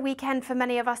end to the weekend for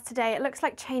many of us today, it looks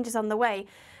like change is on the way.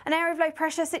 An area of low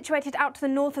pressure situated out to the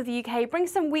north of the UK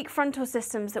brings some weak frontal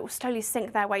systems that will slowly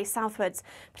sink their way southwards,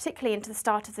 particularly into the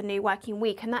start of the new working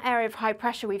week. And that area of high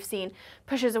pressure we've seen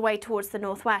pushes away towards the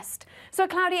northwest. So a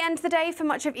cloudy end to the day for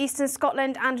much of eastern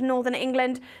Scotland and northern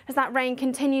England as that rain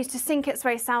continues to sink its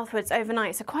way southwards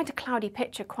overnight. So quite a cloudy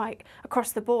picture quite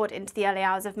across the board into the early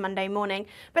hours of Monday morning.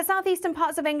 But southeastern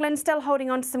parts of England still holding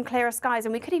on to some clearer skies,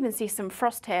 and we could even see some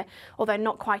frost here, although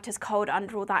not quite as cold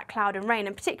under all that cloud and rain,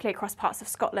 and particularly across parts of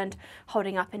Scotland,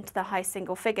 holding up into the high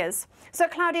single figures. So a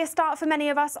cloudier start for many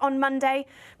of us on Monday,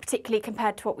 particularly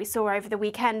compared to what we saw over the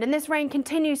weekend. And this rain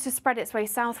continues to spread its way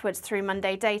southwards through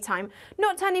Monday daytime.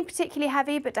 Not turning particularly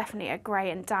heavy, but definitely a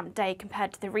grey and damp day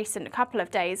compared to the recent couple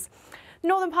of days.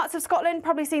 Northern parts of Scotland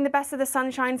probably seeing the best of the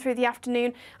sunshine through the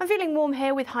afternoon. I'm feeling warm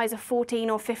here with highs of 14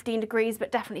 or 15 degrees, but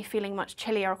definitely feeling much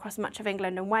chillier across much of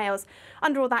England and Wales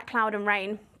under all that cloud and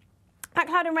rain. That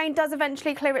cloud and rain does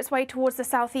eventually clear its way towards the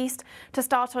southeast to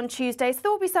start on Tuesday, so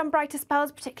there will be some brighter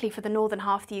spells, particularly for the northern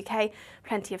half of the UK.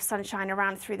 Plenty of sunshine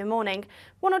around through the morning.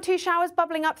 1 or 2 showers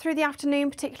bubbling up through the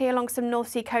afternoon, particularly along some North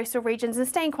Sea coastal regions, and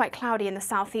staying quite cloudy in the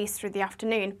southeast through the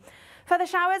afternoon. Further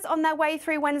showers on their way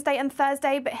through Wednesday and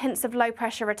Thursday, but hints of low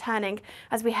pressure returning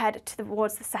as we head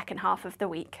towards the second half of the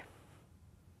week.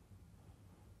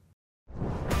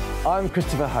 I'm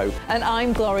Christopher Hope. And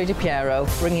I'm Gloria Di Piero,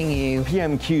 bringing you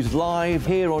PMQs live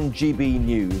here on GB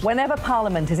News. Whenever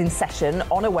Parliament is in session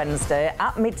on a Wednesday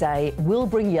at midday, we'll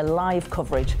bring you live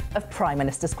coverage of Prime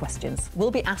Minister's questions. We'll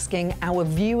be asking our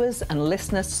viewers and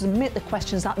listeners to submit the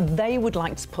questions that they would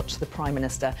like to put to the Prime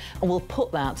Minister, and we'll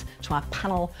put that to our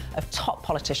panel of top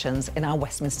politicians in our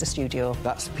Westminster studio.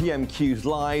 That's PMQs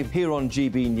live here on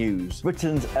GB News,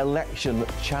 Britain's election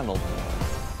channel.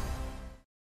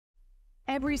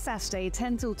 Every Saturday,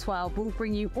 10 till 12, we'll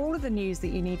bring you all of the news that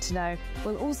you need to know.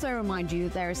 We'll also remind you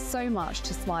that there is so much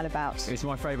to smile about. It's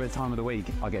my favourite time of the week.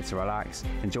 I get to relax,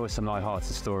 enjoy some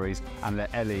light-hearted stories, and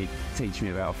let Ellie teach me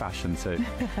about fashion too.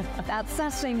 That's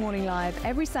Saturday Morning Live,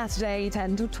 every Saturday,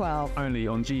 10 till 12. Only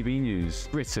on GB News,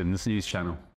 Britain's news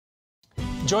channel.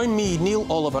 Join me,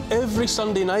 Neil Oliver, every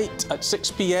Sunday night at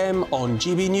 6 p.m. on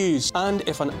GB News. And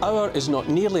if an hour is not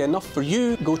nearly enough for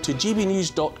you, go to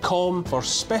gbnews.com for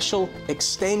special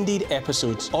extended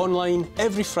episodes online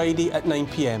every Friday at 9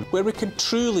 p.m, where we can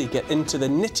truly get into the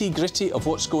nitty-gritty of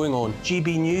what's going on.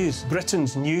 GB News,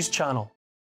 Britain's news channel.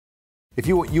 If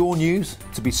you want your news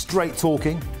to be straight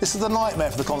talking... This is a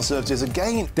nightmare for the Conservatives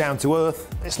again. Down to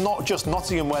earth. It's not just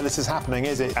Nottingham where this is happening,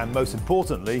 is it? And most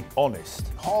importantly,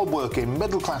 honest. Hard-working,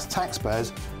 middle-class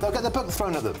taxpayers, they'll get their book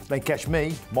thrown at them. They catch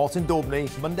me, Martin Daubney,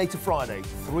 Monday to Friday,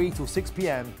 3 till 6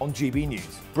 p.m. on GB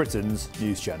News, Britain's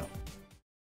news channel.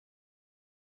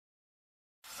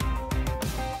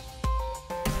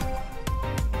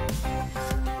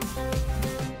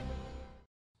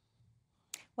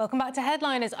 Welcome back to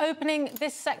Headliners. Opening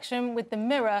this section with the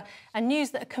Mirror and news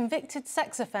that a convicted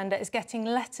sex offender is getting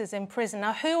letters in prison.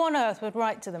 Now, who on earth would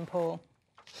write to them, Paul?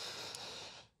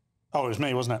 Oh, it was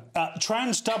me, wasn't it?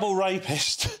 Trans double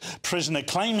rapist prisoner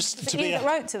claims to be... you that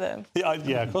wrote to them?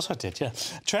 Yeah, of course I did, yeah.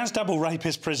 Trans double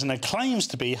rapist prisoner claims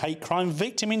to be hate crime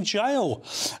victim in jail.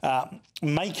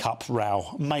 Makeup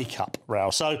row.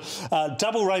 So,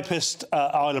 double rapist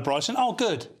Isla Bryson. Oh,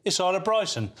 good. It's Isla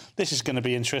Bryson. This is going to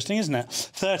be interesting, isn't it?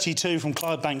 32 from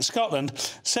Clydebank, Scotland,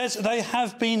 says they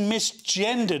have been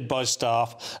misgendered by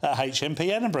staff at HMP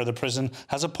Edinburgh. The prison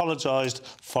has apologised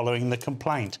following the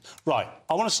complaint. Right,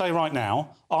 I want to say right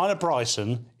now, Isla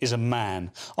Bryson is a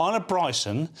man. Isla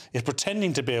Bryson is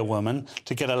pretending to be a woman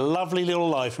to get a lovely little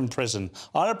life in prison.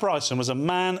 Isla Bryson was a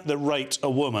man that raped a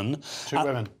woman.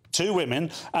 Two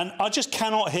women, and I just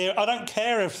cannot hear... I don't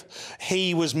care if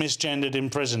he was misgendered in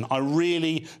prison. I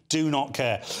really do not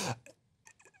care.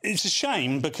 It's a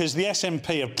shame because the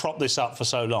SNP have propped this up for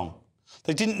so long.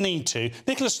 They didn't need to.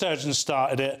 Nicola Sturgeon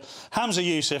started it. Hamza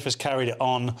Youssef has carried it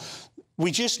on.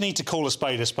 We just need to call a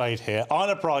spade here.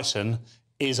 Isla Bryson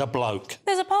is a bloke.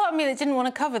 There's a part of me that didn't want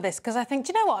to cover this because I think,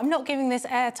 do you know what, I'm not giving this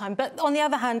airtime. But on the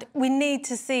other hand, we need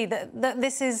to see that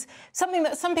this is something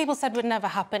that some people said would never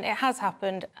happen. It has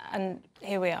happened, and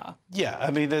here we are. Yeah,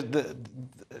 I mean,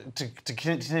 to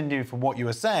continue from what you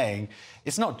were saying,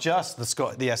 it's not just the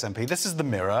SNP. This is the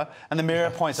Mirror, and the Mirror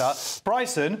points out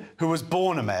Bryson, who was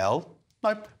born a male.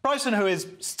 No, Bryson, who is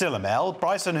still a male.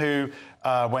 Bryson, who,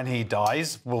 when he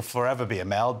dies, will forever be a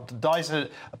male.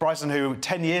 Bryson, who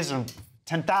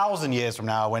 10,000 years from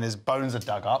now, when his bones are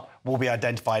dug up, will be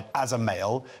identified as a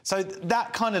male. So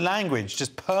that kind of language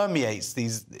just permeates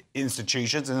these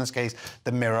institutions, in this case,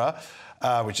 the Mirror,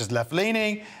 which is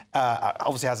left-leaning,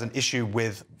 obviously has an issue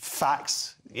with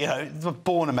facts, you know,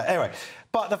 born a male. Anyway,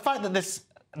 but the fact that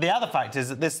the other fact is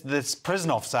that this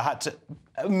prison officer had to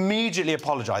immediately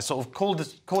apologise, sort of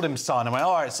called him son and went,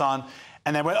 all right, son,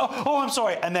 and then went, oh, I'm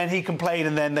sorry, and then he complained,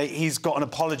 and then he's got an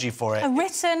apology for it. A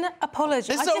written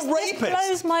apology. This is a rapist. This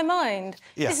blows my mind.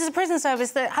 Yeah. This is a prison service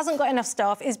that hasn't got enough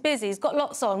staff, is busy, has got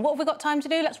lots on. What have we got time to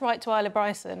do? Let's write to Isla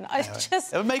Bryson. It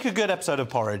would make a good episode of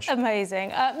Porridge.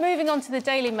 Amazing. Moving on to the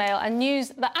Daily Mail and news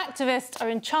that activists are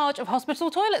in charge of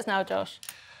hospital toilets now, Josh.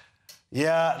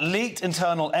 Yeah, leaked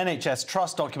internal NHS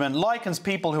trust document likens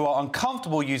people who are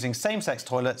uncomfortable using same-sex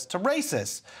toilets to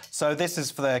racists. So this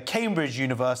is for the Cambridge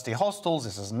University hostels.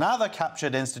 This is another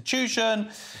captured institution.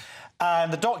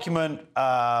 And the document,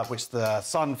 which the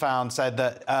Sun found, said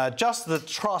that just the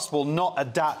trust will not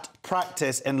adapt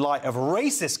practice in light of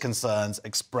racist concerns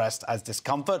expressed as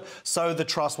discomfort. So the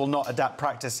trust will not adapt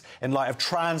practice in light of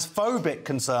transphobic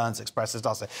concerns expressed as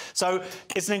discomfort. So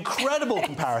it's an incredible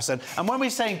comparison. And when we're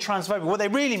saying transphobic, what they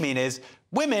really mean is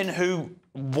women who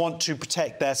want to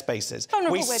protect their spaces.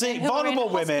 Vulnerable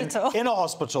women in a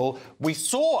hospital. We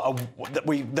saw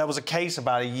there was a case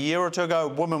about a year or two ago. A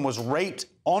woman was raped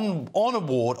on a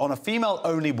ward, on a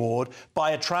female-only ward,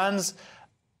 by a trans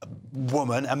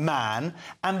woman, a man,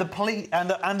 and the police and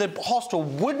the hostel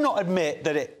would not admit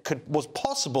that it was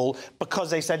possible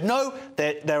because they said no,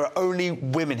 there are only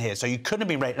women here, so you couldn't have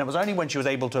been raped. And it was only when she was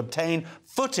able to obtain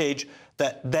footage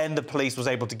that then the police was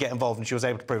able to get involved and she was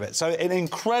able to prove it. So an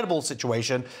incredible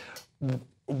situation.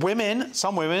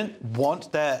 Some women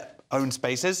want their own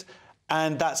spaces,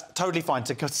 and that's totally fine.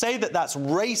 To say that that's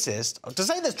racist, to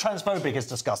say that's transphobic is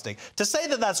disgusting. To say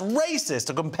that that's racist,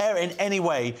 to compare it in any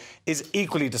way, is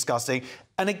equally disgusting.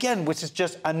 And again, which is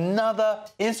just another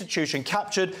institution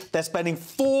captured. They're spending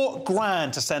 $4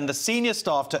 grand to send the senior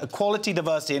staff to equality,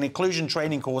 diversity and inclusion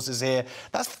training courses here.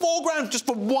 That's $4 grand just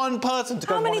for one person to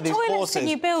go to one of these courses. How many toilets can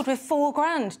you build with $4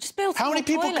 grand? Just build How many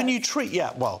people can you treat?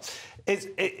 Yeah, well...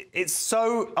 It's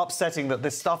so upsetting that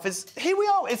this stuff is... Here we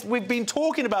are. We've been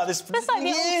talking about this for years. It's like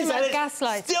the ultimate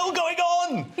gaslight. Still going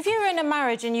on. If you're in a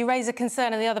marriage and you raise a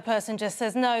concern and the other person just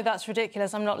says, no, that's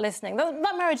ridiculous, I'm not listening,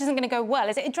 that marriage isn't going to go well,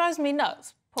 is it? It drives me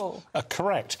nuts. Paul?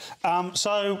 Correct.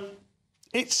 So...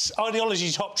 It's ideology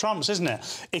top trumps, isn't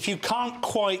it? If you can't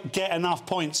quite get enough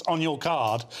points on your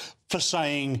card for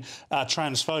saying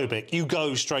transphobic, you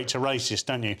go straight to racist,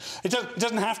 don't you? It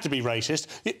doesn't have to be racist.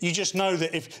 You just know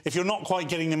that if you're not quite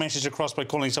getting the message across by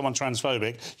calling someone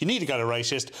transphobic, you need to go to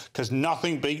racist, because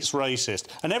nothing beats racist.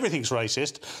 And everything's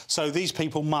racist, so these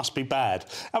people must be bad.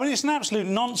 I mean, it's an absolute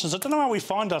nonsense. I don't know how we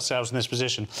find ourselves in this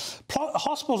position.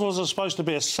 Hospitals are supposed to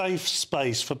be a safe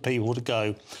space for people to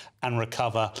go and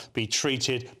recover, be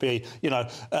treated, be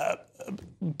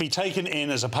taken in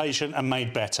as a patient and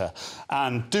made better,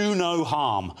 and do no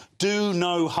harm. Do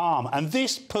no harm. And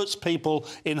this puts people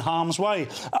in harm's way.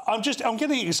 I'm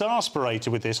getting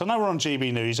exasperated with this. I know we're on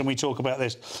GB News and we talk about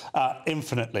this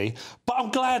infinitely, but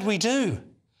I'm glad we do.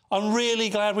 I'm really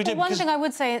glad we did. Well, one thing I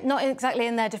would say, not exactly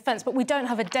in their defence, but we don't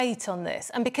have a date on this,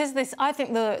 and because this, I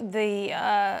think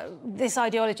this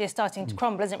ideology is starting to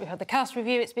crumble, isn't it? We've had the CAS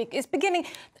review. It's beginning.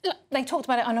 Look, they talked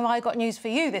about it on I Got News for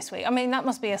You this week. I mean, that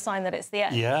must be a sign that it's the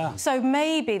end. Yeah. So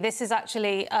maybe this is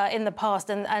actually in the past,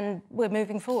 and we're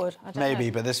moving forward. I don't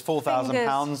know. But there's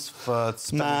 £4,000 for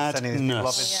sending these people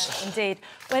off. Yeah, indeed.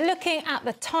 We're looking at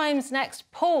the Times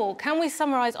next. Paul, can we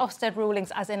summarise Ofsted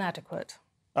rulings as inadequate?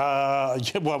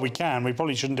 Well, we can. We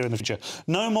probably shouldn't do it in the future.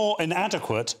 No more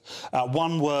inadequate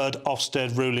one-word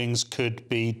Ofsted rulings could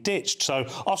be ditched. So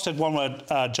Ofsted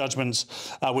one-word judgments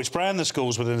which brand the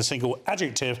schools within a single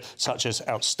adjective, such as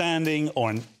outstanding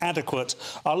or inadequate,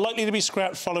 are likely to be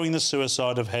scrapped following the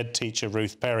suicide of head teacher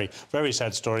Ruth Perry. Very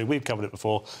sad story. We've covered it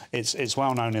before. It's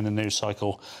well known in the news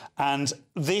cycle. And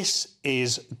this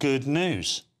is good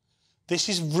news. This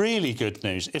is really good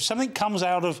news. If something comes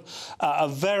out of a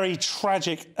very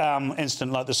tragic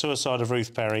incident like the suicide of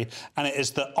Ruth Perry, and it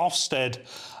is that Ofsted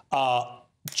are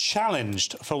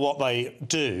challenged for what they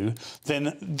do,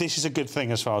 then this is a good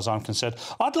thing as far as I'm concerned.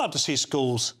 I'd love to see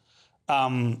schools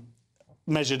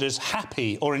measured as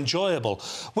happy or enjoyable.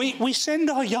 We send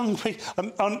our young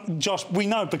people... Josh, we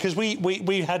know, because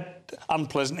we had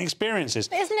unpleasant experiences.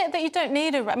 But isn't it that you don't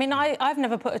need a... I mean, I've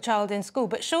never put a child in school,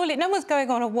 but surely no one's going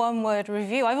on a one-word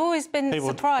review. I've always been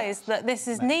surprised that this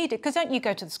is needed, because don't you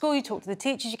go to the school, you talk to the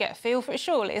teachers, you get a feel for it,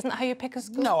 surely. Isn't that how you pick a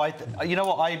school? No, you know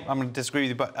what, I'm going to disagree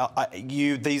with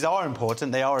you, but these are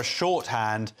important. They are a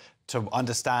shorthand to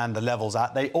understand the levels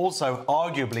at. They also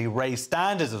arguably raise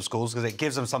standards of schools because it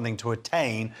gives them something to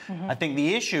attain. I think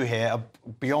the issue here,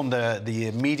 beyond the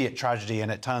immediate tragedy, and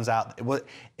it turns out,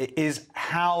 it is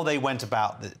how they went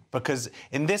about it. Because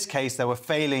in this case, there were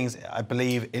failings, I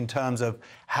believe, in terms of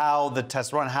how the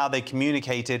tests run, how they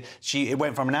communicated. It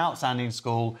went from an outstanding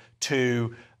school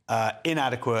to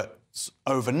inadequate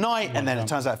overnight, and then it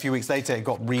turns out a few weeks later it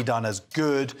got redone as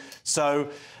good. So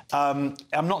I'm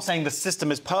not saying the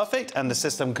system is perfect and the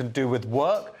system can do with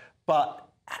work, but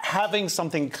having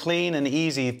something clean and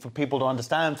easy for people to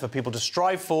understand, for people to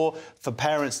strive for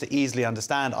parents to easily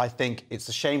understand, I think it's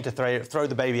a shame to throw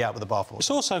the baby out with the bathwater. It's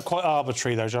also quite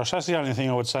arbitrary, though, Josh. That's the only thing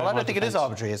I would say. Well, I don't think it is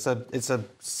arbitrary. It's a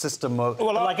system of...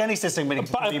 Well, like any system, it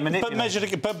can be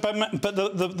manipulated. But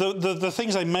the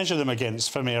things they measure them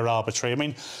against, for me, are arbitrary. I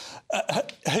mean,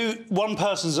 one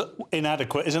person's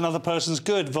inadequate is another person's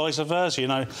good, vice versa, you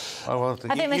know. Oh, well,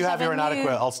 you have your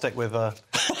inadequate, I'll stick with...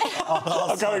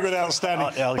 I'm going with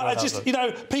outstanding. But I just, you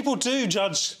know, people do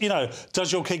judge, you know,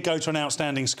 does your kid go to an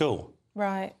outstanding school?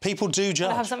 Right. People do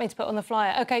judge. I have something to put on the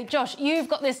flyer. OK, Josh, you've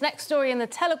got this next story in the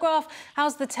Telegraph.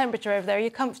 How's the temperature over there? Are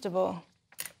you comfortable?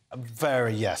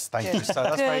 Yes, thank you. So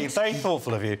that's very, very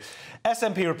thoughtful of you.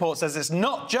 SNP report says it's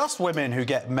not just women who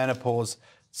get menopause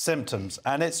symptoms,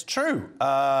 and it's true.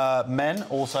 Men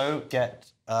also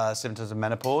get symptoms of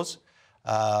menopause.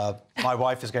 My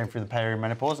wife is going through the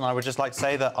perimenopause, and I would just like to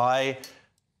say that I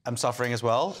am suffering as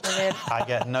well. I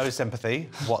get no sympathy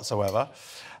whatsoever.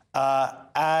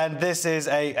 And this is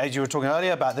as you were talking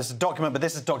earlier about this document, but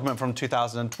this is a document from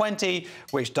 2020,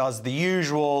 which does the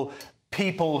usual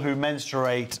people who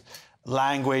menstruate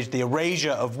language, the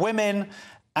erasure of women,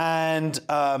 and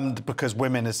because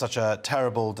women is such a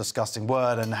terrible, disgusting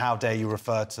word, and how dare you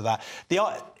refer to that.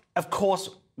 Of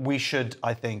course, we should,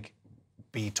 I think,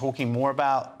 be talking more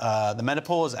about the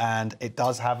menopause, and it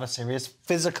does have a serious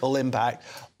physical impact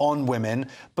on women.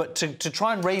 But to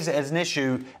try and raise it as an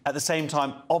issue at the same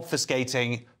time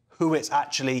obfuscating who it's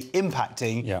actually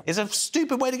impacting is a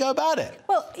stupid way to go about it.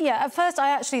 Well, yeah, at first I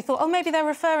actually thought, oh, maybe they're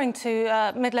referring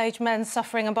to middle-aged men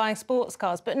suffering and buying sports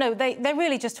cars. But no, they're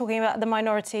really just talking about the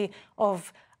minority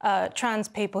of trans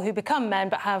people who become men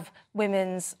but have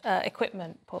women's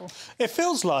equipment, Paul. It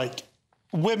feels like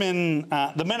women,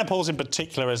 the menopause in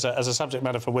particular as a subject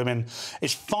matter for women,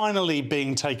 is finally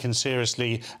being taken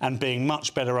seriously and being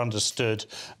much better understood,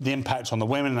 the impact on the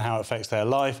women and how it affects their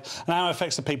life and how it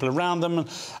affects the people around them.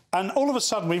 And all of a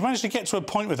sudden, we've managed to get to a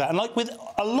point with that. And like with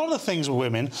a lot of things with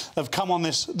women have come on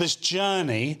this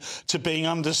journey to being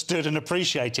understood and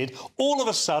appreciated. All of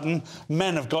a sudden,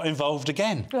 men have got involved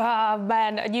again. Ah,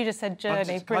 man, and you just said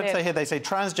journey. Brilliant. I'd say here, they say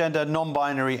transgender,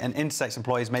 non-binary and intersex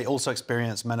employees may also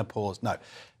experience menopause. No.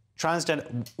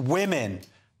 Transgender, women,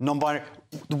 non-binary...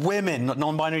 Women,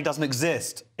 non-binary doesn't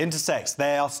exist. Intersex,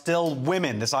 they are still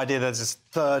women. This idea that there's this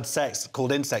third sex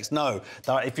called intersex, no.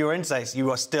 If you're intersex,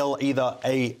 you are still either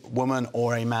a woman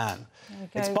or a man.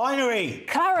 It's binary.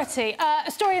 Clarity. A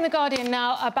story in The Guardian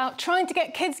now about trying to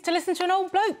get kids to listen to an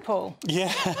old bloke, Paul.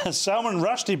 Yeah, Salman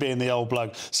Rushdie being the old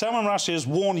bloke. Salman Rushdie has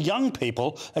warned young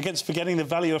people against forgetting the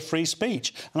value of free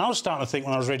speech. And I was starting to think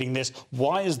when I was reading this,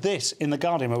 why is this in The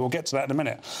Guardian? But we'll get to that in a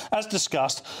minute. As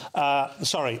discussed,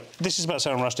 this is about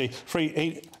Salman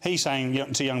Rushdie. He's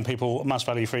saying to young people must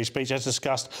value free speech. As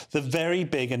discussed, the very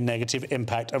big and negative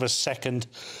impact of a second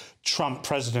Trump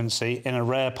presidency in a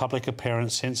rare public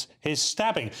appearance since his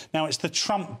stabbing. Now, it's the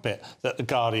Trump bit that The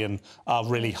Guardian are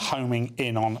really homing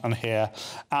in on and here.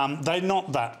 They're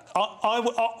not that.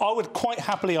 I would quite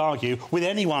happily argue with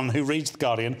anyone who reads The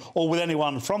Guardian or with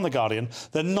anyone from The Guardian,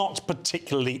 they're not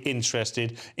particularly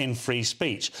interested in free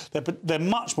speech. They're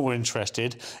much more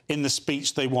interested in the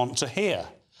speech they want to hear.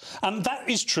 And that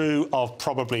is true of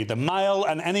probably the Mail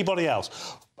and anybody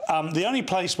else. The only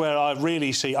place where I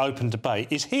really see open debate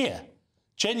is here.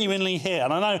 Genuinely here.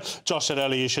 And I know Josh said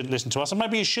earlier you shouldn't listen to us, and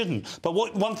maybe you shouldn't. But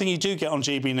one thing you do get on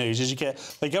GB News is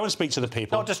they go and speak to the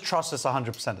people. Not just trust us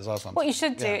 100% as well. What you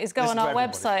should do is go on our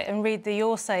website and read the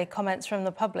Your Say comments from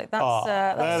the public. That's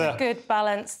a good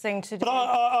balanced thing to do.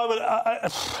 But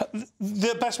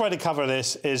the best way to cover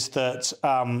this is that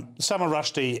Salman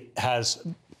Rushdie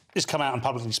is come out and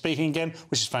publicly speaking again,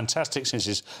 which is fantastic since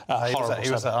his horrible...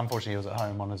 Unfortunately, he was at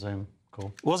home on a Zoom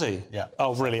call. Was he? Yeah.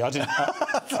 Oh, really? I didn't...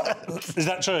 is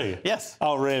that true? Yes.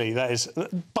 Oh, really? That is...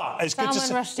 But it's good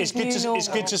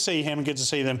to see him and good to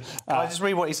see them... Can I just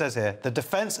read what he says here? The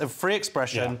defence of free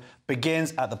expression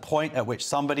begins at the point at which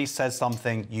somebody says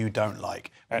something you don't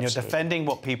like. When you're defending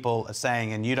what people are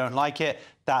saying and you don't like it,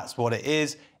 that's what it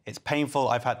is. It's painful.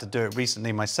 I've had to do it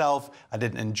recently myself. I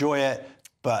didn't enjoy it,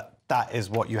 but... that is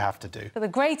what you have to do. For the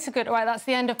greater good. All right, that's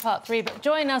the end of part 3. But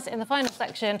join us in the final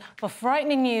section for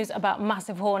frightening news about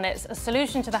massive hornets, a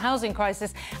solution to the housing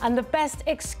crisis, and the best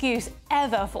excuse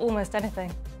ever for almost anything.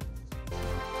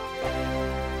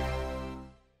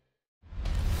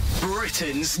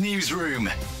 Britain's Newsroom.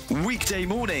 Weekday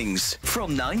mornings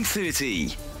from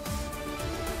 9:30.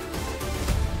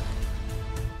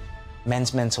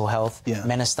 Men's mental health. Yeah.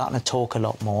 Men are starting to talk a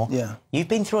lot more. Yeah. You've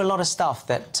been through a lot of stuff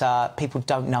that people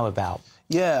don't know about.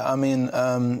 Yeah, I mean,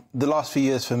 the last few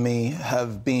years for me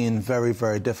have been very,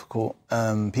 very difficult.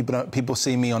 People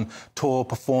see me on tour,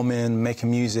 performing,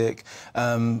 making music,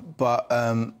 but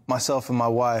myself and my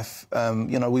wife,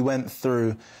 you know, we went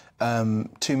through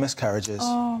 2 miscarriages.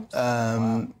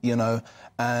 Oh. You know,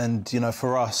 and you know,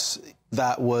 for us,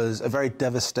 that was a very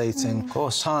devastating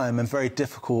time and very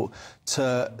difficult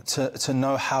to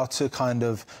know how to kind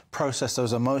of process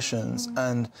those emotions.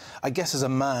 And I guess as a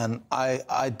man,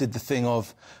 I did the thing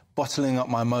of bottling up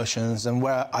my emotions, and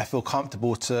where I feel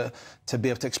comfortable to be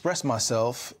able to express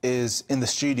myself is in the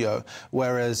studio,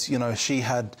 whereas, you know, she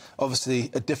had obviously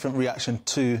a different reaction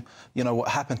to, you know, what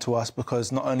happened to us,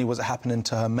 because not only was it happening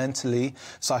to her mentally,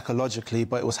 psychologically,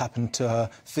 but it was happening to her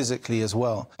physically as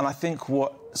well. And I think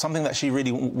something that she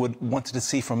really wanted to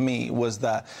see from me was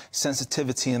that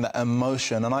sensitivity and that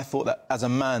emotion. And I thought that as a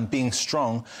man, being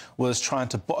strong was trying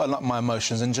to bottle up my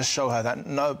emotions and just show her that,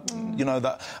 no, you know,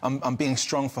 that I'm being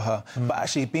strong for her. But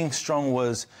actually being strong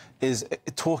is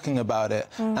talking about it.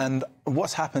 And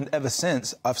what's happened ever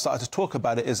since I've started to talk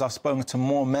about it is I've spoken to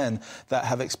more men that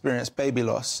have experienced baby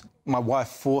loss. My wife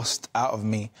forced out of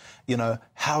me, you know,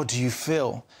 how do you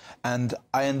feel? And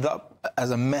I ended up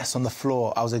as a mess on the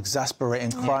floor. I was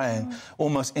exasperating, crying,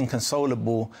 almost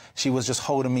inconsolable. She was just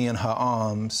holding me in her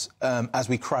arms as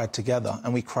we cried together,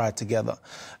 and we cried together.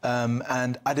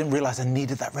 And I didn't realise I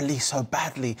needed that release so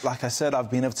badly. Like I said, I've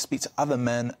been able to speak to other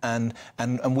men, and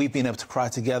we've been able to cry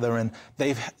together, and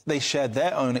they shared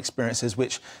their own experiences,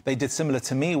 which they did similar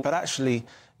to me. But actually,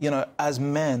 you know, as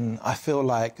men, I feel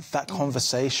like that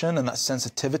conversation and that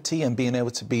sensitivity and being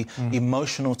able to be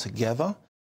emotional together.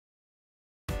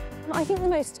 I think the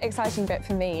most exciting bit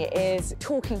for me is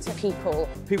talking to people.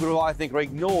 People who I think are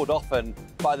ignored often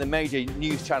by the major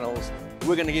news channels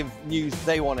We're going to give news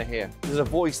they want to hear. There's a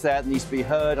voice there that needs to be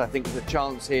heard. I think there's a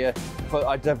chance here for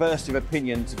a diversity of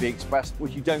opinion to be expressed,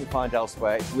 which you don't find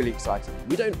elsewhere. It's really exciting.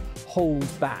 We don't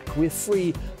hold back. We're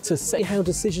free to say how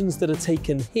decisions that are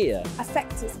taken here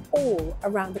affect us all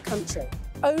around the country.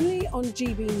 Only on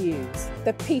GB News,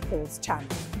 the People's Channel,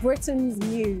 Britain's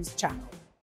news channel.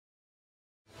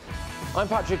 I'm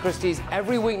Patrick Christie's.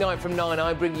 Every weeknight from 9,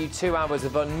 I bring you 2 hours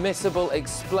of unmissable,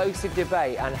 explosive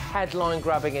debate and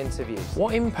headline-grabbing interviews.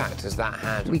 What impact has that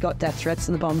had? We got death threats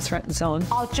and the bomb threat and so on.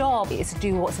 Our job is to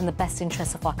do what's in the best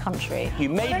interest of our country. You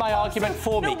made my argument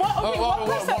for me.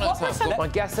 My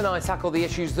guest and I tackle the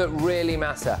issues that really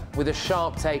matter with a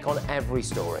sharp take on every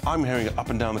story. I'm hearing it up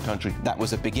and down the country. That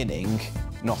was a beginning,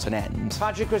 not an end.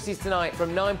 Patrick Christie's tonight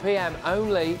from 9 p.m.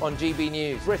 only on GB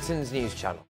News, Britain's news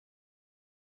channel.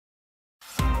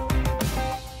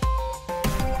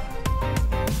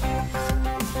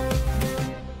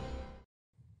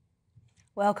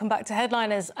 Welcome back to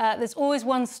Headliners. There's always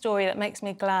one story that makes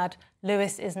me glad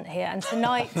Lewis isn't here, and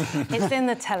tonight it's in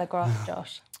the Telegraph,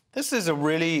 Josh. This is a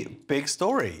really big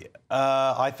story,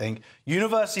 I think.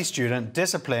 University student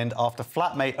disciplined after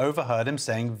flatmate overheard him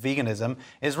saying veganism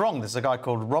is wrong. This is a guy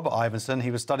called Robert Iverson. He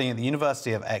was studying at the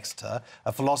University of Exeter,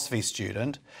 a philosophy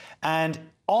student.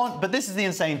 But this is the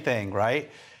insane thing, right?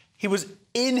 He was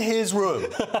in his room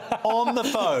on the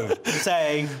phone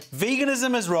saying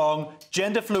veganism is wrong,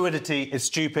 gender fluidity is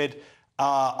stupid.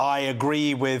 I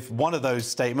agree with one of those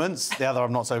statements, the other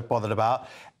I'm not so bothered about.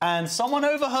 And someone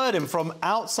overheard him from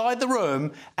outside the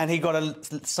room, and he got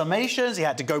summations. He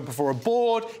had to go before a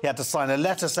board. He had to sign a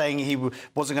letter saying he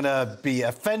wasn't going to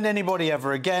offend anybody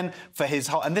ever again for his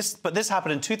whole. But this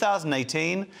happened in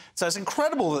 2018. So it's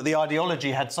incredible that the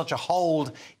ideology had such a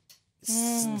hold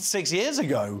 6 years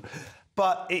ago.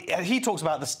 But he talks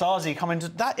about the Stasi coming to...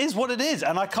 That is what it is.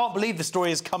 And I can't believe the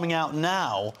story is coming out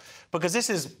now, because this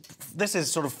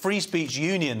is sort of free speech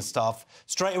union stuff.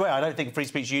 Straight away, I don't think free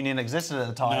speech union existed at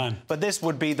the time. No. But this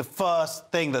would be the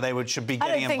first thing that they should be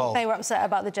getting involved. I don't think they were upset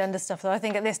about the gender stuff, though. I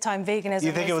think at this time, veganism...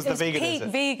 You think it was the veganism? Peak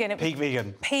vegan. Peak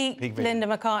vegan. Peak Linda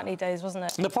McCartney days, wasn't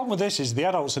it? And the problem with this is the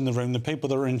adults in the room, the people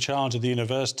that are in charge of the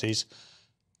universities,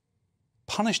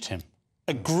 punished him,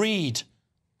 agreed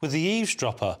with the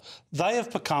eavesdropper. They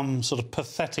have become sort of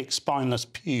pathetic, spineless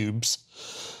pubes.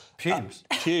 Pubes?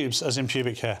 Pubes, as in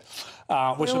pubic hair. We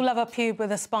all love a pube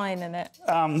with a spine in it.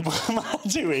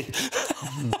 Do we?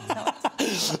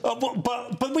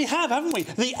 But we have, haven't we?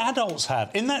 The adults have.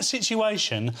 In that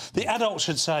situation, the adults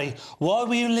should say, why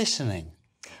were you listening?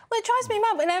 Well, it drives me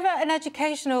mad whenever an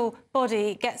educational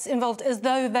body gets involved as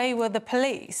though they were the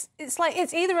police. It's like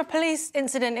it's either a police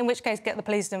incident, in which case get the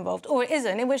police involved, or it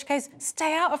isn't, in which case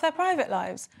stay out of their private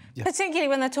lives, particularly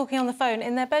when they're talking on the phone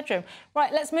in their bedroom.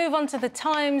 Right, let's move on to the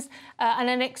Times and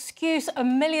an excuse a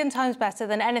million times better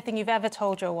than anything you've ever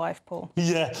told your wife, Paul.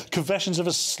 Yeah, confessions of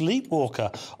a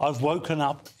sleepwalker. I've woken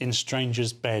up in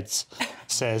strangers' beds,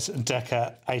 says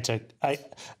Decca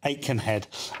Aikenhead.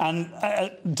 And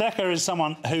Decca is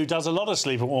someone who does a lot of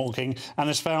sleepwalking and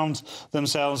has found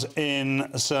themselves in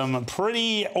some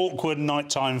pretty awkward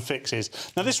nighttime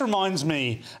fixes. Now, this reminds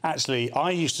me, actually,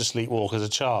 I used to sleepwalk as a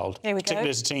child, particularly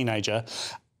as a teenager,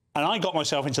 and I got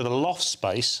myself into the loft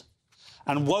space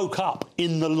and woke up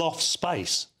in the loft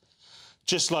space.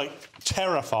 Just, like,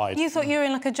 terrified. You thought you were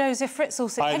in, like, a Joseph Fritzl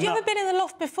situation. Have you ever been in the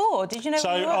loft before? Did you know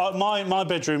where you were? My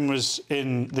bedroom was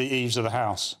in the eaves of the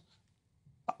house.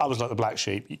 I was like the black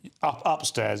sheep.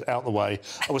 Upstairs, out the way.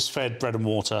 I was fed bread and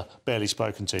water, barely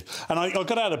spoken to. And I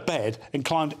got out of bed and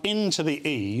climbed into the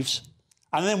eaves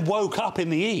and then woke up in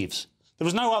the eaves. There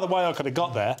was no other way I could have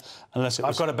got there unless it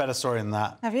was... I've got a better story than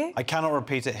that. Have you? I cannot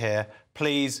repeat it here.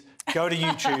 Please go to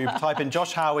YouTube, type in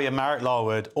Josh Howie and Marek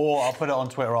Larwood, or I'll put it on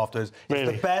Twitter afterwards. Really?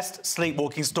 It's the best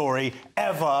sleepwalking story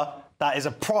ever. That is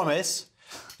a promise.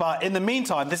 But in the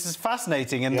meantime, this is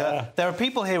fascinating. And there are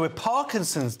people here with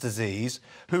Parkinson's disease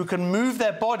who can move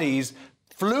their bodies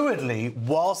fluidly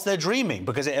whilst they're dreaming,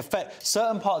 because it affects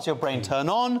certain parts of your brain turn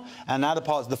on, and other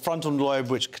parts of the frontal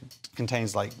lobe, which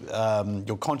contains like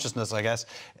your consciousness, I guess,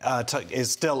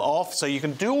 is still off. So you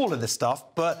can do all of this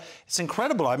stuff, but it's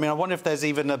incredible. I mean, I wonder if there's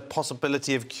even a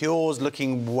possibility of cures,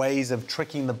 looking ways of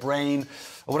tricking the brain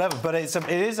or whatever. But it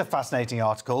is a fascinating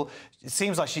article. It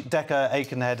seems like Decca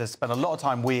Aikenhead has spent a lot of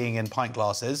time weeing in pint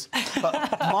glasses,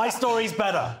 but my story's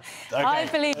better. Okay. I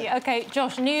believe you. OK,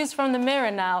 Josh, news from the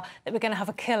Mirror now that we're going to have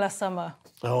a killer summer.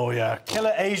 Oh, yeah.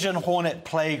 Killer Asian hornet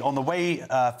plague on the way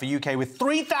for UK with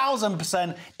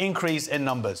 3,000% increase in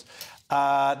numbers.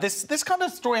 This kind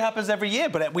of story happens every year,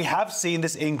 but we have seen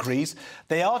this increase.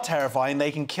 They are terrifying.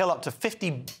 They can kill up to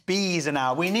 50 bees an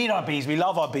hour. We need our bees. We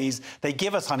love our bees. They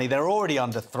give us honey. They're already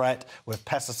under threat with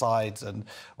pesticides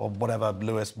or whatever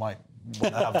Lewis might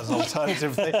want to have as an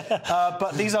alternative thing.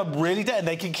 But these are really dead.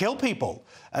 They can kill people,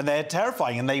 and they're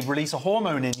terrifying, and they release a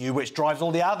hormone in you which drives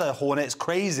all the other hornets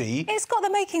crazy. It's got the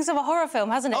makings of a horror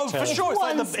film, hasn't it? Oh, for sure. If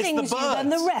one it's the stings you, birds. then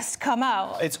the rest come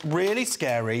out. It's really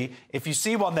scary. If you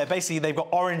see one, they've got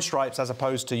orange stripes as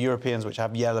opposed to Europeans, which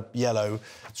have yellow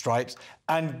stripes.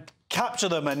 And capture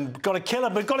them and got to kill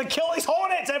them. We've got to kill these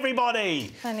hornets,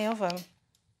 everybody! Plenty of them.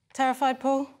 Terrified,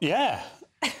 Paul? Yeah.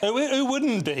 Who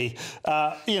wouldn't be?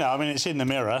 You know, I mean, it's in the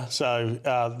mirror, so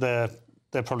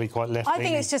they're probably quite left-leaning. I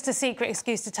think it's just a secret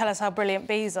excuse to tell us how brilliant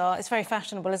bees are. It's very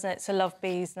fashionable, isn't it, to love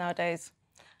bees nowadays?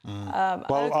 Well,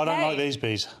 okay. I don't like these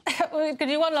bees. We're going to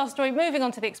do one last story, moving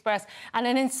on to the Express, and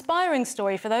an inspiring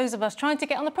story for those of us trying to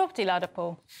get on the property ladder,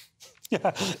 Paul.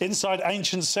 Yeah, inside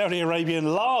ancient Saudi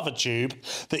Arabian lava tube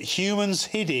that humans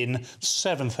hid in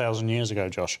 7,000 years ago,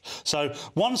 Josh. So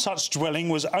one such dwelling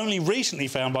was only recently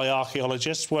found by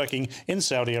archaeologists working in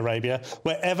Saudi Arabia,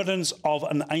 where evidence of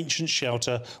an ancient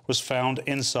shelter was found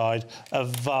inside a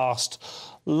vast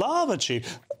lava tube.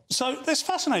 So that's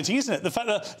fascinating, isn't it? The fact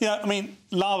that, you know, I mean,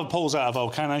 lava pulls out of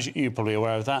volcanoes. You're probably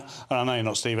aware of that. And I know you're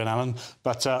not Stephen Allen,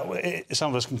 but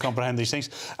some of us can comprehend these things.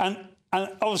 And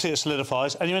obviously it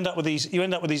solidifies, and you end up with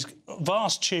these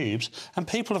vast tubes, and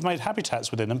people have made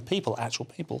habitats within them. Actual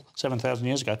people, 7,000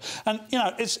 years ago. And you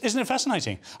know, isn't it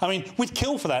fascinating? I mean, we'd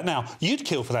kill for that now. You'd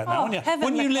kill for that now, wouldn't you?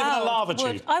 Wouldn't you live in a lava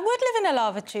tube? I would live in a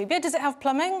lava tube. Yeah. Does it have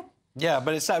plumbing? Yeah,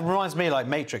 but it reminds me like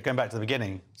Matrix, going back to the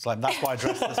beginning. It's like, that's why I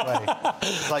dress this way.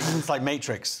 It's like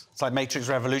Matrix. It's like Matrix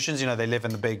Revolutions, you know, they live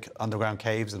in the big underground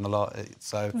caves and the lot,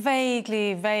 so... Vaguely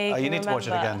you need to watch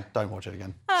it again. Don't watch it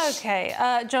again.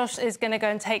 OK, Josh is going to go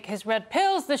and take his red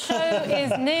pills. The show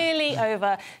is nearly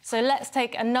over. So let's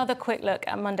take another quick look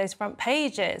at Monday's front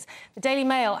pages. The Daily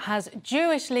Mail has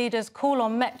Jewish leaders call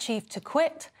on Met chief to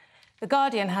quit. The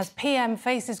Guardian has PM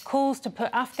faces calls to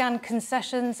put Afghan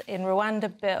concessions in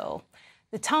Rwanda bill.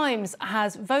 The Times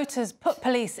has voters put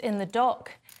police in the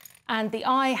dock. And The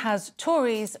Eye has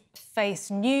Tories face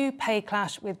new pay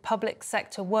clash with public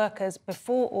sector workers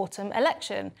before autumn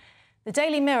election. The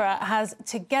Daily Mirror has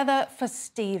Together for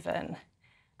Stephen.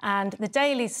 And the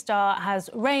Daily Star has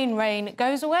Rain, Rain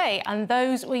Goes Away. And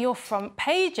those were your front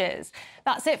pages.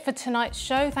 That's it for tonight's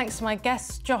show. Thanks to my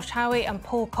guests, Josh Howie and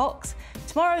Paul Cox.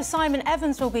 Tomorrow, Simon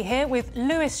Evans will be here with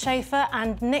Lewis Schaefer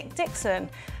and Nick Dixon.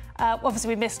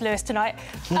 Obviously, we missed Lewis tonight.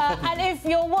 And if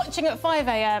you're watching at 5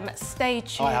 a.m, stay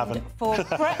tuned for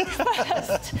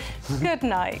breakfast. Good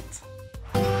night.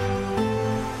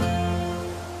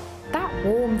 That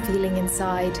warm feeling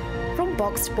inside from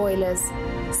Boxed Boilers,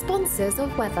 sponsors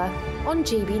of weather on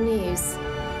GB News.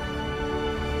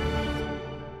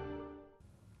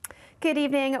 Good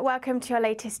evening, welcome to your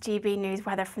latest GB News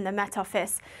weather from the Met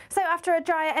Office. So after a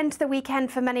drier end to the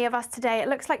weekend for many of us today, it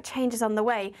looks like change is on the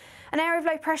way. An area of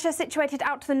low pressure situated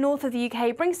out to the north of the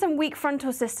UK brings some weak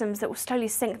frontal systems that will slowly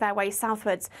sink their way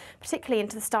southwards, particularly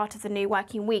into the start of the new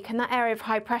working week, and that area of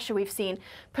high pressure we've seen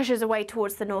pushes away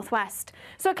towards the northwest.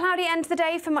 So a cloudy end to the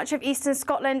day for much of eastern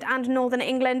Scotland and northern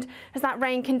England as that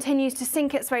rain continues to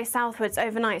sink its way southwards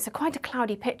overnight, so quite a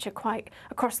cloudy picture quite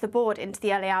across the board into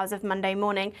the early hours of Monday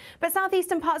morning. But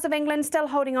southeastern parts of England still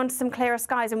holding on to some clearer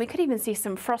skies, and we could even see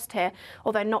some frost here,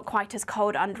 although not quite as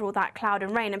cold under all that cloud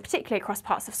and rain, and particularly across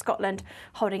parts of Scotland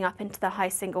holding up into the high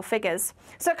single figures.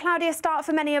 So a cloudier start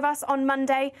for many of us on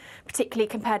Monday, particularly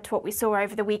compared to what we saw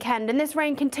over the weekend, and this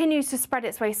rain continues to spread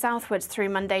its way southwards through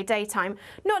Monday daytime,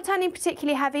 not turning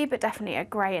particularly heavy, but definitely a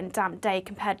grey and damp day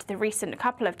compared to the recent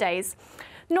couple of days.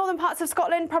 Northern parts of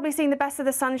Scotland probably seeing the best of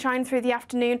the sunshine through the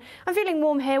afternoon. I'm feeling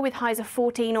warm here with highs of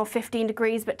 14 or 15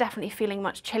 degrees, but definitely feeling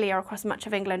much chillier across much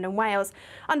of England and Wales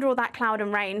under all that cloud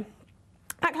and rain.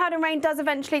 That cloud and rain does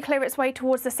eventually clear its way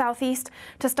towards the southeast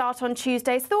to start on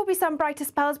Tuesday, so there will be some brighter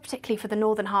spells, particularly for the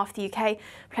northern half of the UK.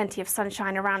 Plenty of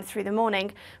sunshine around through the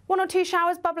morning. 1 or 2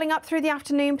 showers bubbling up through the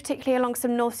afternoon, particularly along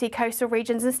some North Sea coastal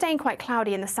regions, and staying quite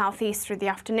cloudy in the southeast through the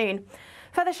afternoon.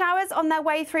 Further showers on their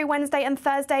way through Wednesday and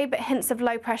Thursday, but hints of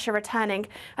low pressure returning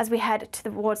as we head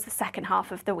towards the second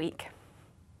half of the week.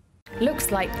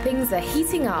 Looks like things are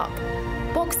heating up.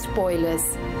 Boxed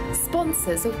Boilers,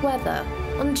 sponsors of weather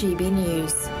on GB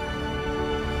News.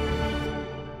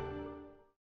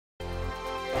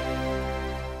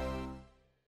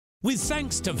 With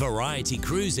thanks to Variety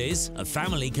Cruises, a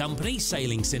family company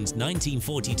sailing since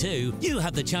 1942, you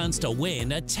have the chance to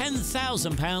win a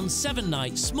 £10,000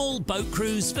 7-night small boat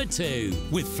cruise for two.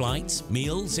 With flights,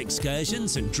 meals,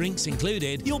 excursions and drinks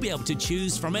included, you'll be able to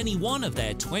choose from any one of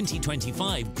their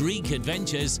 2025 Greek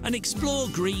adventures and explore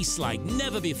Greece like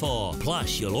never before.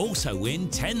 Plus, you'll also win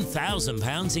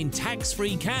 £10,000 in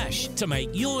tax-free cash to make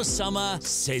your summer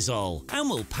sizzle. And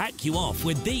we'll pack you off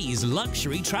with these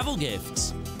luxury travel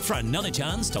gifts. For another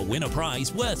chance to win a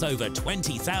prize worth over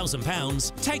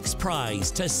 £20,000, text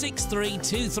prize to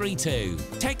 63232.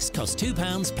 Text costs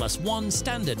 £2 plus one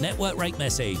standard network rate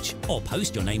message. Or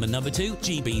post your name and number to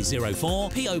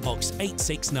GB04 PO Box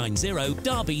 8690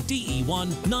 Derby DE1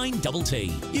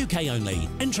 9TT. UK only.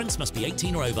 Entrance must be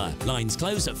 18 or over. Lines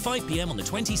close at 5 p.m. on the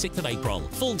 26th of April.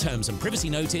 Full terms and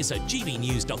privacy notice at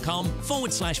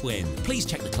gbnews.com/win. Please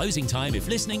check the closing time if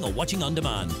listening or watching on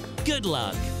demand. Good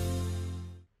luck.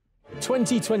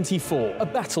 2024, a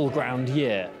battleground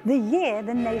year. The year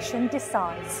the nation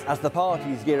decides. As the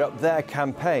parties gear up their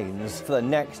campaigns for the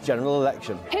next general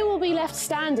election. Who will be left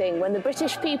standing when the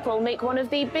British people make one of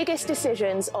the biggest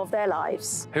decisions of their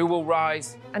lives? Who will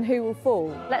rise? And who will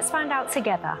fall? Let's find out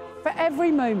together. For every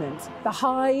moment, the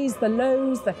highs, the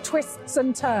lows, the twists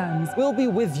and turns. We'll be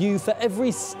with you for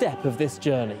every step of this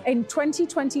journey. In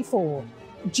 2024,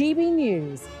 GB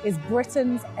News is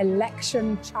Britain's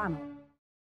election channel.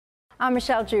 I'm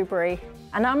Michelle Dewberry,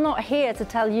 and I'm not here to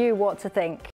tell you what to think.